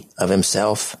parody of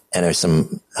himself. And there's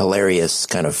some hilarious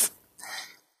kind of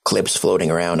clips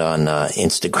floating around on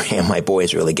Instagram. My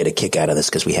boys really get a kick out of this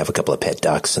because we have a couple of pet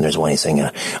ducks, and there's one he's saying,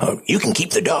 you can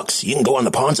keep the ducks. You can go on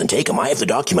the ponds and take them. I have the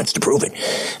documents to prove it.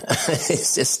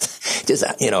 It's just,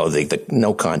 the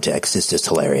no context. It's just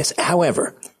hilarious.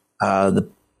 However,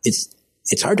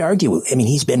 it's hard to argue. I mean,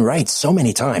 he's been right so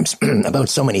many times about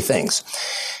so many things.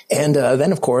 And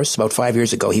then, of course, about 5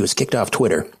 years ago, he was kicked off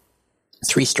Twitter.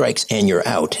 3 strikes and you're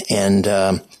out. And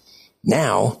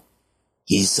now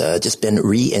he's just been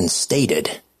reinstated,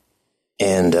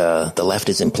 and the left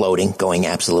is imploding, going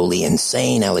absolutely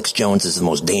insane. Alex Jones is the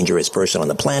most dangerous person on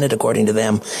the planet, according to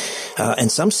them.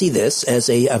 And some see this as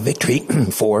a victory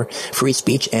for free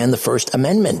speech and the First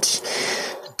Amendment.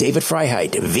 David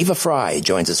Freiheit, Viva Frei,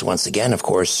 joins us once again. Of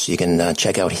course, you can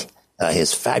check out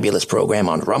his fabulous program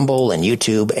on Rumble and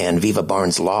YouTube and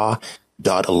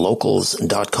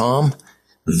vivabarneslaw.locals.com.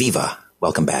 Viva,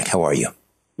 welcome back. How are you?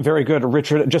 Very good,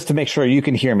 Richard. Just to make sure you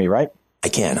can hear me, right? I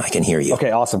can hear you.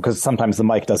 Okay, awesome, because sometimes the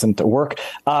mic doesn't work.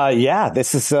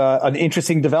 This is an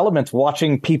interesting development,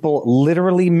 watching people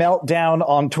literally melt down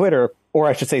on Twitter, or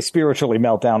I should say spiritually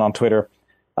melt down on Twitter.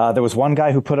 There was one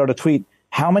guy who put out a tweet,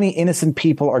 how many innocent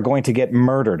people are going to get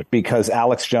murdered because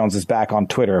Alex Jones is back on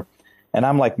Twitter? And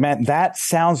I'm like, man, that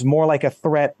sounds more like a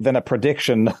threat than a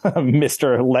prediction,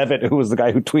 Mr. Levitt, who was the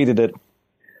guy who tweeted it.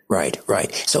 Right.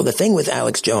 So the thing with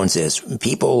Alex Jones is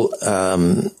people,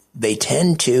 they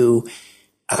tend to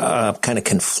kind of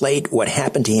conflate what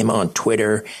happened to him on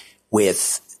Twitter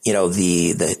with,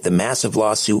 the massive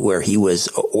lawsuit where he was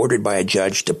ordered by a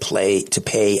judge to pay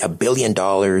 $1 billion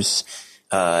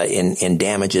in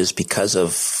damages because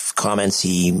of comments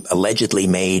he allegedly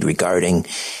made regarding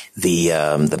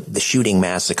the shooting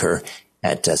massacre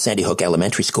at Sandy Hook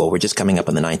Elementary School. We're just coming up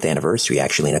on the 9th anniversary,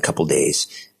 actually, in a couple days.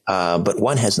 But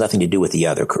one has nothing to do with the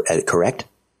other, correct?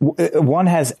 One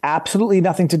has absolutely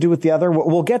nothing to do with the other.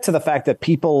 We'll get to the fact that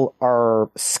people are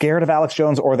scared of Alex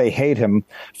Jones or they hate him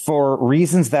for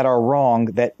reasons that are wrong,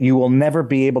 that you will never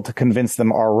be able to convince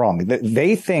them are wrong.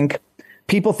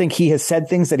 People think he has said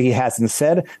things that he hasn't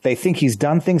said. They think he's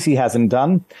done things he hasn't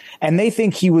done. And they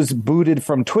think he was booted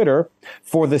from Twitter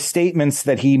for the statements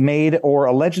that he made or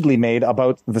allegedly made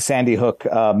about the Sandy Hook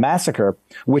massacre,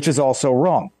 which is also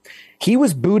wrong. He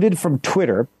was booted from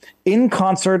Twitter in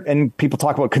concert, and people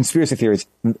talk about conspiracy theories.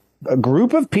 A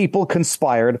group of people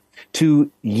conspired to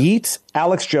yeet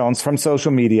Alex Jones from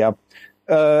social media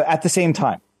at the same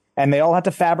time. And they all had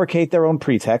to fabricate their own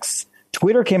pretexts.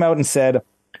 Twitter came out and said,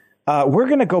 we're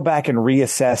going to go back and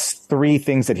reassess 3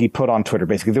 things that he put on Twitter.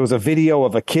 Basically, there was a video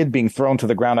of a kid being thrown to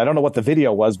the ground. I don't know what the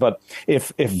video was, but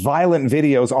if violent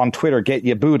videos on Twitter get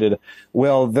you booted,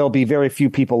 well, there'll be very few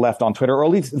people left on Twitter, or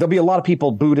at least there'll be a lot of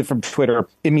people booted from Twitter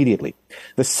immediately.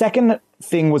 The second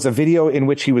thing was a video in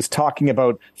which he was talking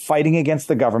about fighting against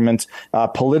the government,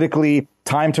 politically,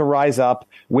 time to rise up,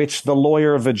 which the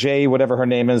lawyer, Vijay, whatever her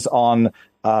name is, on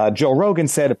Joe Rogan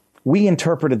said, we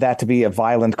interpreted that to be a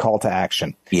violent call to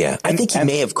action. Yeah, I think he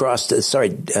may have crossed. I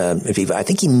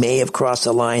think he may have crossed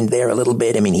the line there a little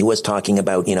bit. I mean, he was talking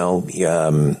about, we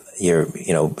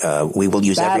will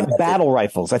use every battle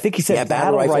rifles. I think he said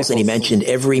battle rifles, and he mentioned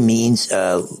every means,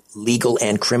 legal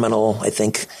and criminal. I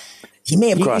think he may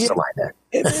have crossed the line there.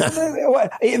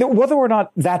 Whether or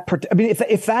not that,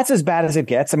 if that's as bad as it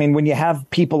gets, I mean, when you have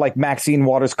people like Maxine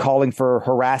Waters calling for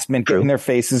harassment in their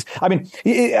faces, I mean,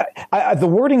 the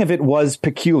wording of it was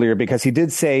peculiar because he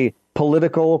did say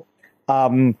political,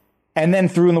 and then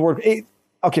threw in the word.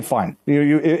 Okay, fine.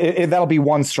 That'll be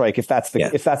 1 strike if that's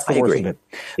the worst of it.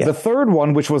 Yeah. The third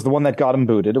one, which was the one that got him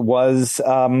booted, was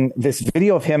this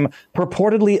video of him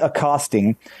purportedly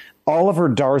accosting Oliver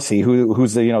Darcy,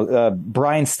 who's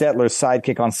Brian Stetler's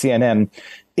sidekick on CNN,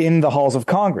 in the halls of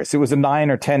Congress. It was a 9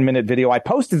 or 10 minute video. I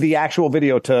posted the actual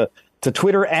video to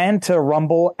Twitter and to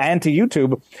Rumble and to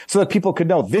YouTube so that people could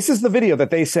know this is the video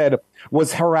that they said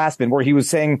was harassment, where he was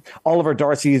saying Oliver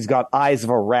Darcy's got eyes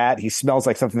of a rat. He smells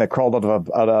like something that crawled out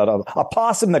of a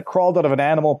possum that crawled out of an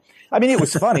animal. I mean, it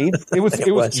was funny.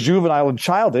 It was juvenile and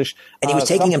childish. And he was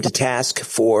taking him to task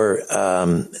for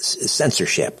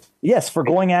censorship. Yes, for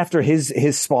going after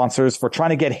his sponsors, for trying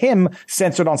to get him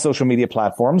censored on social media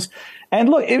platforms. And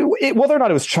look, whether or not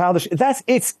it was childish, if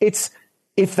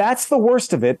that's the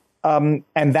worst of it, and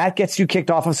that gets you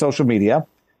kicked off of social media,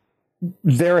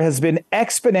 there has been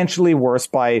exponentially worse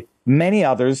by many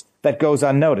others that goes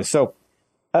unnoticed. So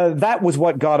that was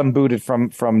what got him booted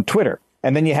from Twitter.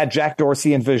 And then you had Jack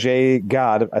Dorsey and Vijay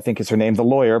Gad, I think is her name, the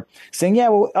lawyer, saying, yeah,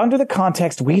 well, under the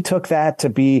context, we took that to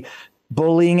be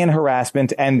bullying and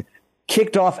harassment and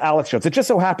kicked off Alex Jones. It just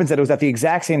so happens that it was at the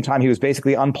exact same time he was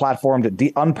basically unplatformed,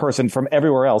 unpersoned from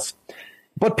everywhere else.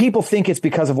 But people think it's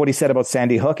because of what he said about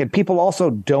Sandy Hook. And people also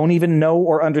don't even know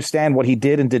or understand what he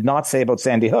did and did not say about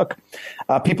Sandy Hook.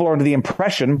 People are under the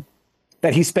impression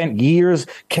that he spent years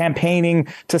campaigning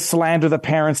to slander the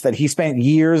parents, that he spent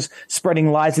years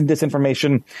spreading lies and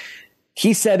disinformation.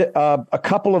 He said a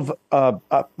couple of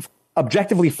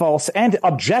objectively false and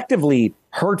objectively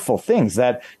hurtful things,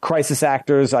 that crisis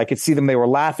actors, I could see them, they were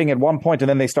laughing at one point and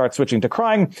then they start switching to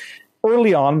crying.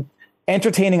 Early on,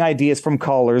 entertaining ideas from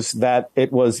callers that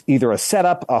it was either a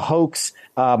setup, a hoax,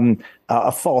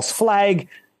 a false flag.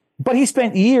 But he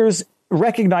spent years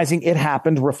recognizing it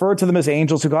happened, referred to them as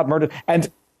angels who got murdered.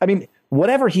 And I mean,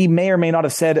 whatever he may or may not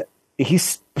have said, he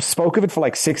spoke of it for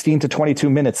like 16 to 22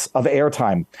 minutes of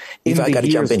airtime. I got to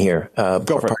jump in here. Pardon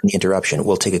the interruption.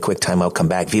 We'll take a quick time out, come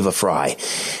back. Viva Fry.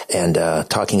 And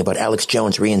talking about Alex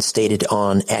Jones reinstated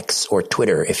on X or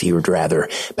Twitter, if you would rather.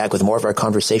 Back with more of our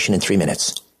conversation in 3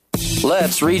 minutes.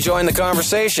 Let's rejoin the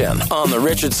conversation on The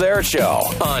Richard Syrett Show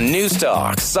on News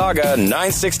Talk, Saga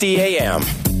 960 AM.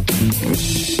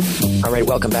 All right,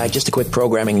 welcome back. Just a quick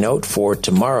programming note for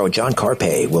tomorrow. John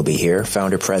Carpe will be here,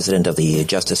 founder, president of the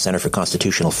Justice Center for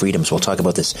Constitutional Freedoms. We'll talk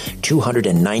about this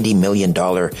 $290 million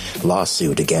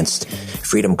lawsuit against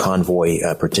Freedom Convoy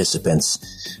participants,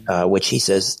 which he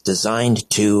says designed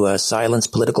to silence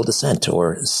political dissent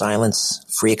or silence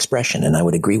free expression. And I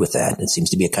would agree with that. It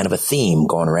seems to be a kind of a theme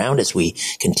going around as we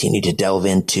continue to delve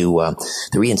into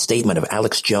the reinstatement of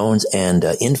Alex Jones and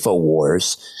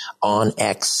InfoWars on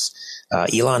X.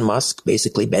 Elon Musk,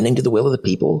 basically bending to the will of the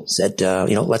people, said,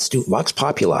 let's do Vox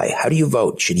Populi. How do you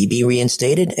vote? Should he be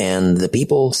reinstated? And the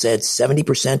people said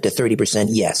 70% to 30%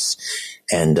 yes.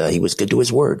 And he was good to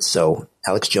his word. So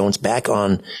Alex Jones back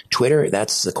on Twitter.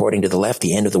 That's, according to the left,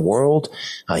 the end of the world.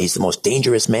 He's the most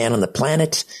dangerous man on the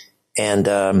planet. And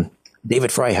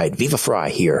David Freiheit, Viva Fry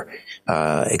here,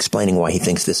 explaining why he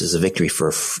thinks this is a victory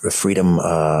for freedom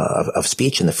of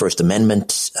speech and the First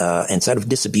Amendment, and sort of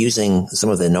disabusing some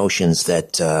of the notions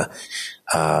that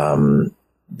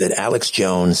that Alex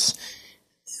Jones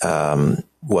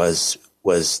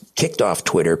was kicked off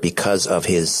Twitter because of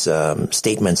his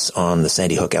statements on the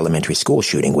Sandy Hook Elementary School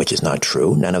shooting, which is not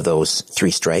true. None of those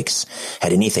 3 strikes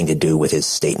had anything to do with his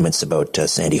statements about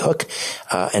Sandy Hook.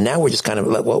 And now we're just kind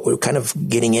of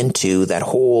getting into that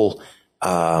whole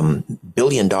 $1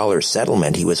 billion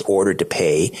settlement he was ordered to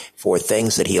pay for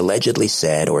things that he allegedly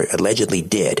said or allegedly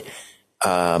did.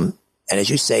 And as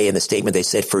you say in the statement, they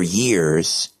said for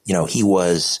years he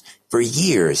was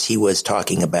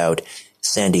talking about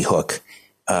Sandy Hook.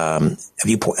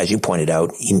 As you pointed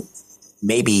out, he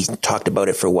maybe talked about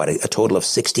it for a total of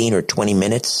 16 or 20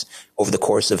 minutes over the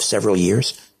course of several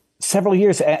years.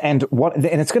 And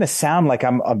it's going to sound like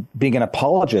I'm being an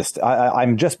apologist.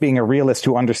 I'm just being a realist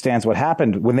who understands what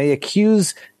happened. When they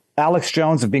accuse Alex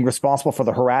Jones of being responsible for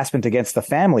the harassment against the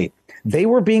family, they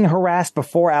were being harassed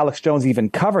before Alex Jones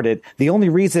even covered it. The only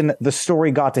reason the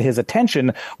story got to his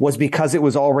attention was because it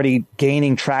was already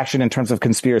gaining traction in terms of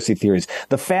conspiracy theories.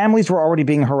 The families were already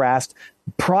being harassed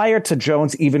prior to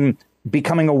Jones even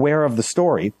becoming aware of the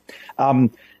story.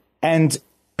 And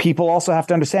people also have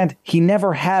to understand he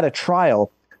never had a trial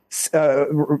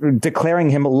declaring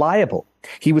him liable.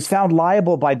 He was found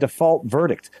liable by default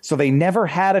verdict. So they never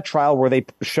had a trial where they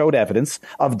showed evidence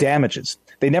of damages.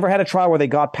 They never had a trial where they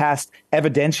got past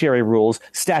evidentiary rules,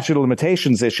 statute of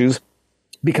limitations issues,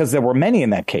 because there were many in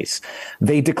that case.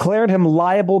 They declared him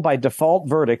liable by default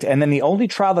verdict. And then the only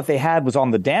trial that they had was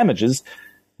on the damages,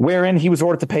 wherein he was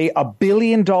ordered to pay $1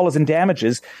 billion in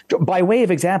damages. By way of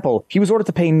example, he was ordered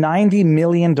to pay $90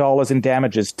 million in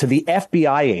damages to the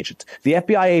FBI agent. The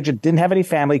FBI agent didn't have any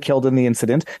family killed in the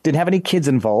incident, didn't have any kids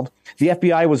involved. The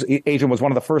FBI agent was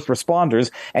one of the first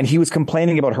responders, and he was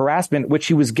complaining about harassment, which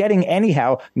he was getting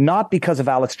anyhow, not because of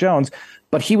Alex Jones,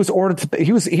 but he was ordered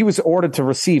to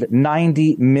receive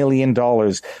 $90 million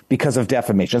because of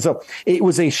defamation. So it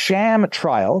was a sham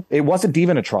trial. It wasn't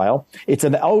even a trial. It's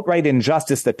an outright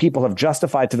injustice that people have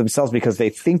justified to themselves because they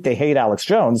think they hate Alex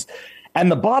Jones.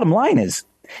 And the bottom line is,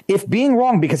 if being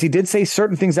wrong, because he did say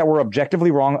certain things that were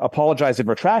objectively wrong, apologized and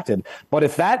retracted, but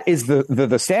if that is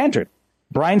the standard,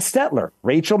 Brian Stetler,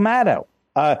 Rachel Maddow,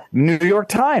 New York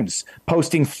Times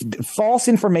posting false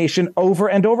information over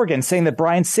and over again, saying that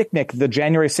Brian Sicknick, the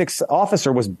January 6th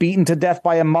officer, was beaten to death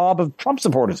by a mob of Trump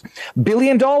supporters. $1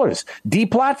 billion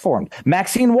deplatformed.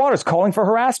 Maxine Waters calling for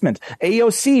harassment.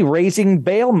 AOC raising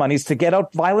bail monies to get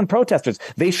out violent protesters.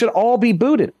 They should all be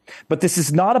booted. But this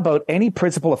is not about any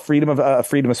principle of freedom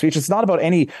of speech. It's not about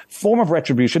any form of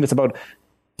retribution. It's about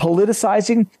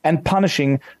politicizing and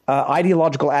punishing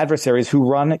ideological adversaries who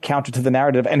run counter to the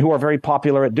narrative and who are very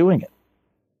popular at doing it.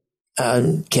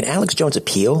 Can Alex Jones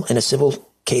appeal in a civil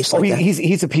case like that?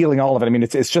 He's appealing all of it. I mean,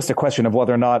 it's just a question of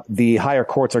whether or not the higher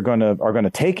courts are going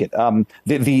to take it.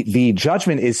 The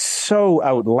judgment is so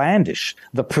outlandish.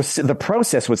 The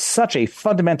process was such a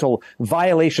fundamental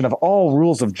violation of all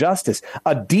rules of justice.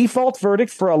 A default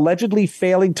verdict for allegedly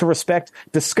failing to respect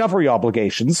discovery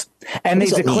obligations, and they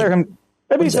declare him.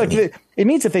 I mean, it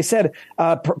means if they said,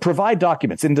 provide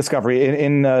documents in discovery,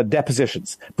 in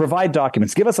depositions, provide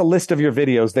documents, give us a list of your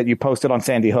videos that you posted on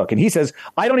Sandy Hook. And he says,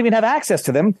 I don't even have access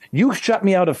to them. You shut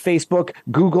me out of Facebook,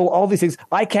 Google, all these things.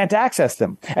 I can't access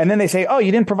them. And then they say, oh,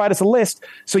 you didn't provide us a list.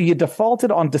 So you defaulted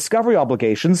on discovery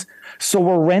obligations. So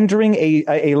we're rendering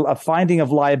a finding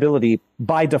of liability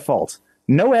by default.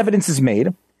 No evidence is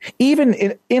made.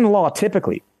 Even in law,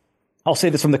 typically, I'll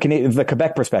say this from the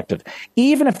Quebec perspective.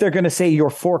 Even if they're going to say you're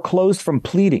foreclosed from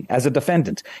pleading as a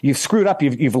defendant, you've screwed up,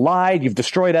 you've lied, you've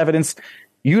destroyed evidence,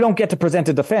 you don't get to present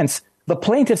a defense. The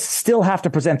plaintiffs still have to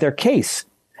present their case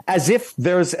as if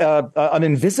there's an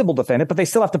invisible defendant, but they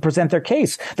still have to present their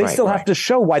case. They still have to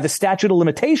show why the statute of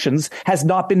limitations has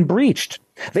not been breached.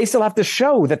 They still have to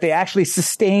show that they actually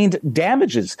sustained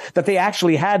damages, that they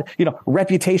actually had,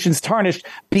 reputations tarnished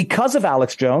because of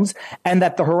Alex Jones, and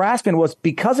that the harassment was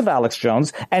because of Alex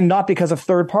Jones and not because of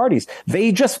third parties.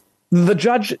 The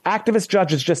activist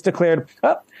judges just declared,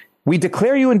 we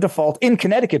declare you in default in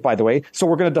Connecticut, by the way, so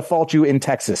we're going to default you in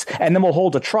Texas. And then we'll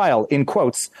hold a trial, in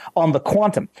quotes, on the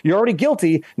quantum. You're already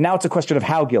guilty. Now it's a question of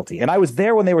how guilty. And I was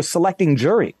there when they were selecting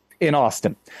jury in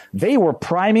Austin. They were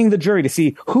priming the jury to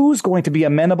see who's going to be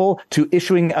amenable to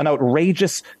issuing an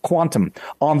outrageous quantum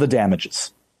on the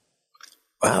damages.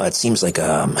 Wow, it seems like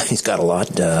he's got a lot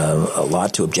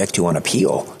to object to on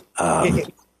appeal.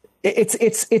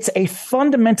 It's a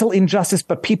fundamental injustice,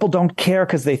 but people don't care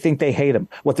because they think they hate him.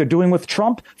 What they're doing with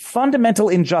Trump, fundamental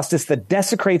injustice that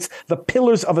desecrates the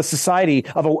pillars of a society,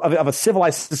 of a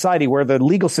civilized society where the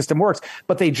legal system works,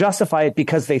 but they justify it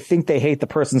because they think they hate the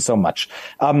person so much.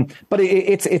 But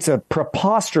it's a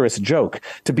preposterous joke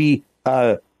to be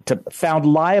found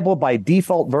liable by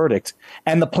default verdict,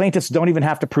 and the plaintiffs don't even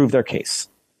have to prove their case.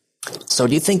 So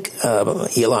do you think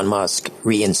Elon Musk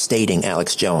reinstating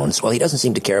Alex Jones, well, he doesn't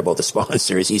seem to care about the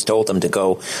sponsors. He's told them to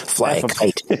go fly a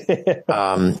kite.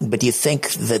 But do you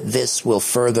think that this will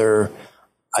further,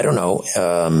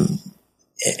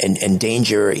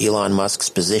 endanger Elon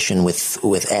Musk's position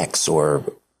with X or...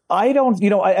 I don't,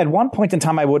 at one point in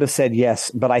time, I would have said yes,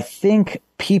 but I think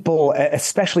people,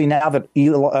 especially now that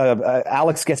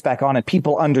Alex gets back on and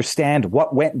people understand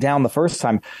what went down the first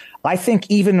time, I think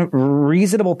even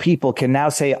reasonable people can now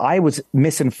say, I was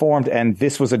misinformed and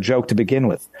this was a joke to begin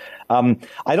with. I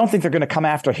don't think they're going to come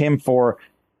after him for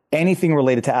anything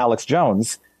related to Alex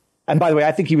Jones. And by the way,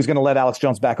 I think he was going to let Alex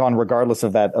Jones back on regardless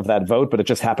of that vote, but it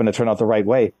just happened to turn out the right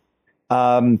way.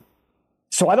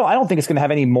 So I don't think it's going to have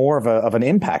any more of an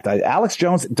impact. Alex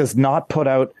Jones does not put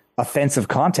out offensive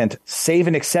content, save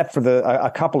and except for a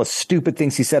couple of stupid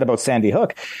things he said about Sandy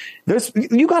Hook.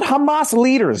 You got Hamas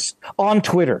leaders on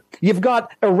Twitter. You've got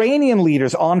Iranian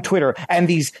leaders on Twitter, and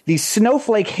these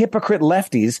snowflake hypocrite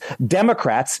lefties,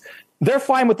 Democrats. They're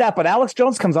fine with that, but Alex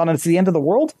Jones comes on and it's the end of the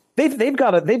world. They've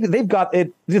got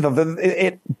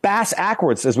it bass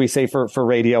backwards, as we say for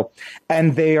radio,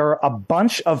 and they are a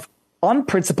bunch of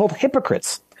unprincipled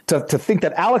hypocrites to think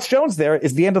that Alex Jones there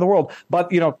is the end of the world.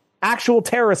 But, actual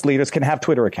terrorist leaders can have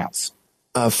Twitter accounts.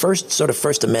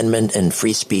 First Amendment and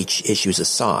free speech issues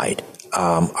aside,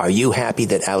 are you happy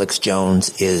that Alex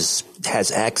Jones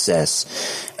has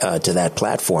access to that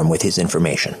platform with his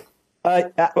information?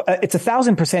 It's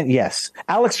 1,000% yes.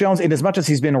 Alex Jones, in as much as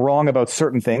he's been wrong about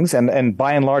certain things, and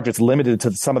by and large, it's limited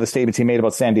to some of the statements he made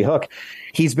about Sandy Hook,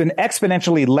 he's been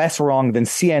exponentially less wrong than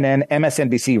CNN,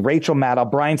 MSNBC, Rachel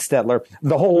Maddow, Brian Stetler,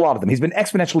 the whole lot of them. He's been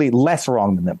exponentially less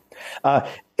wrong than them.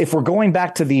 If we're going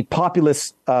back to the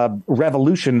populist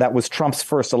revolution that was Trump's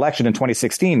first election in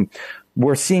 2016,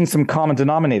 we're seeing some common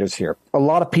denominators here. A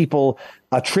lot of people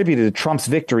attributed Trump's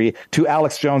victory to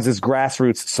Alex Jones's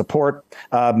grassroots support,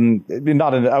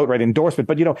 not an outright endorsement,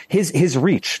 but his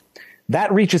reach.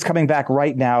 That reach is coming back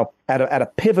right now at a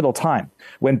pivotal time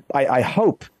when I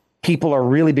hope people are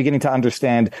really beginning to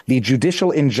understand the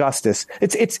judicial injustice.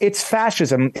 It's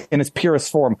fascism in its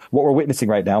purest form, what we're witnessing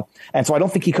right now. And so I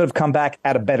don't think he could have come back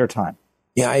at a better time.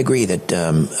 Yeah, I agree that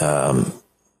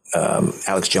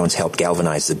Alex Jones helped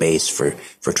galvanize the base for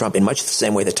Trump in much the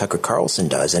same way that Tucker Carlson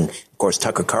does. And of course,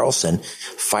 Tucker Carlson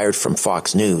fired from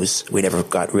Fox News. We never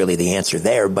got really the answer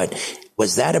there, but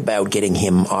was that about getting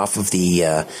him off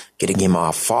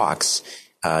Fox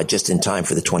just in time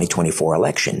for the 2024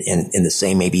 election? And in the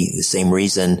same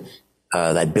reason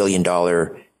that $1 billion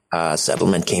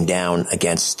settlement came down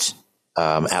against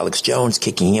Alex Jones,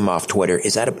 kicking him off Twitter.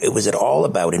 Was it all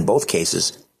about, in both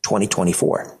cases,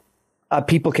 2024?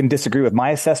 People can disagree with my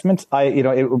assessment.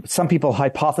 Some people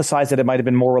hypothesize that it might have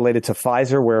been more related to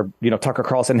Pfizer, where, Tucker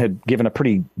Carlson had given a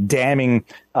pretty damning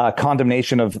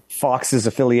condemnation of Fox's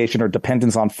affiliation or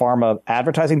dependence on pharma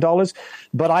advertising dollars.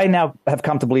 But I now have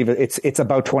come to believe it's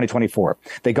about 2024.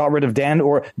 They got rid of Dan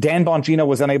Bongino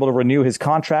was unable to renew his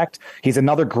contract. He's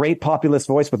another great populist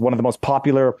voice with one of the most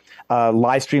popular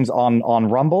live streams on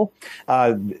Rumble.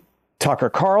 Tucker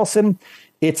Carlson.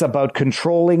 It's about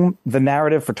controlling the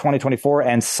narrative for 2024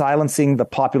 and silencing the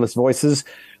populist voices,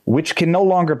 which can no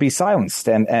longer be silenced.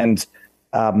 And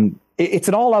it's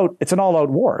an all-out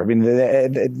war. I mean,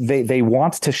 they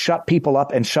want to shut people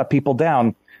up and shut people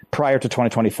down prior to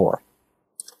 2024.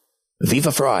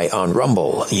 Viva Fry on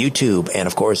Rumble, YouTube, and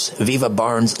of course,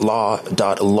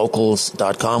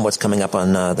 vivabarneslaw.locals.com. What's coming up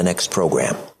on the next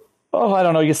program? Oh, I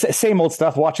don't know. Same old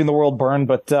stuff, watching the world burn,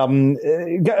 but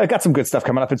I got some good stuff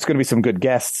coming up. It's going to be some good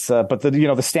guests, but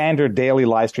the standard daily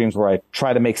live streams where I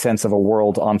try to make sense of a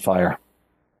world on fire.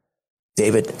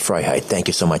 David Freiheit, thank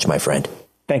you so much, my friend.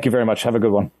 Thank you very much. Have a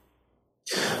good one.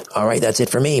 All right, that's it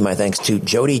for me. My thanks to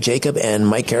Jody, Jacob, and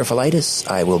Mike Karafalitis.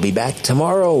 I will be back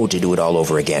tomorrow to do it all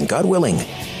over again, God willing.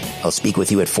 I'll speak with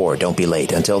you at 4. Don't be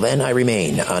late. Until then, I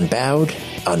remain unbowed,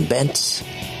 unbent,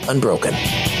 unbroken.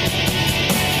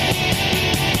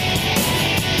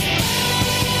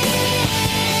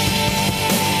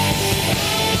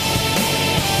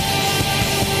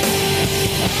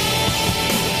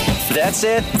 That's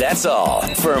it. That's all.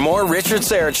 For more Richard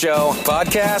Syrett Show,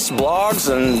 podcasts,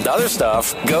 blogs, and other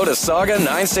stuff, go to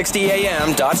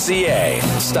saga960am.ca.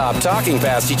 Stop talking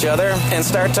past each other and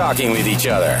start talking with each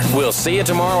other. We'll see you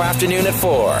tomorrow afternoon at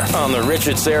 4 on The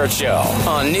Richard Syrett Show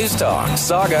on News Talk,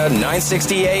 Saga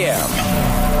 960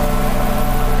 AM.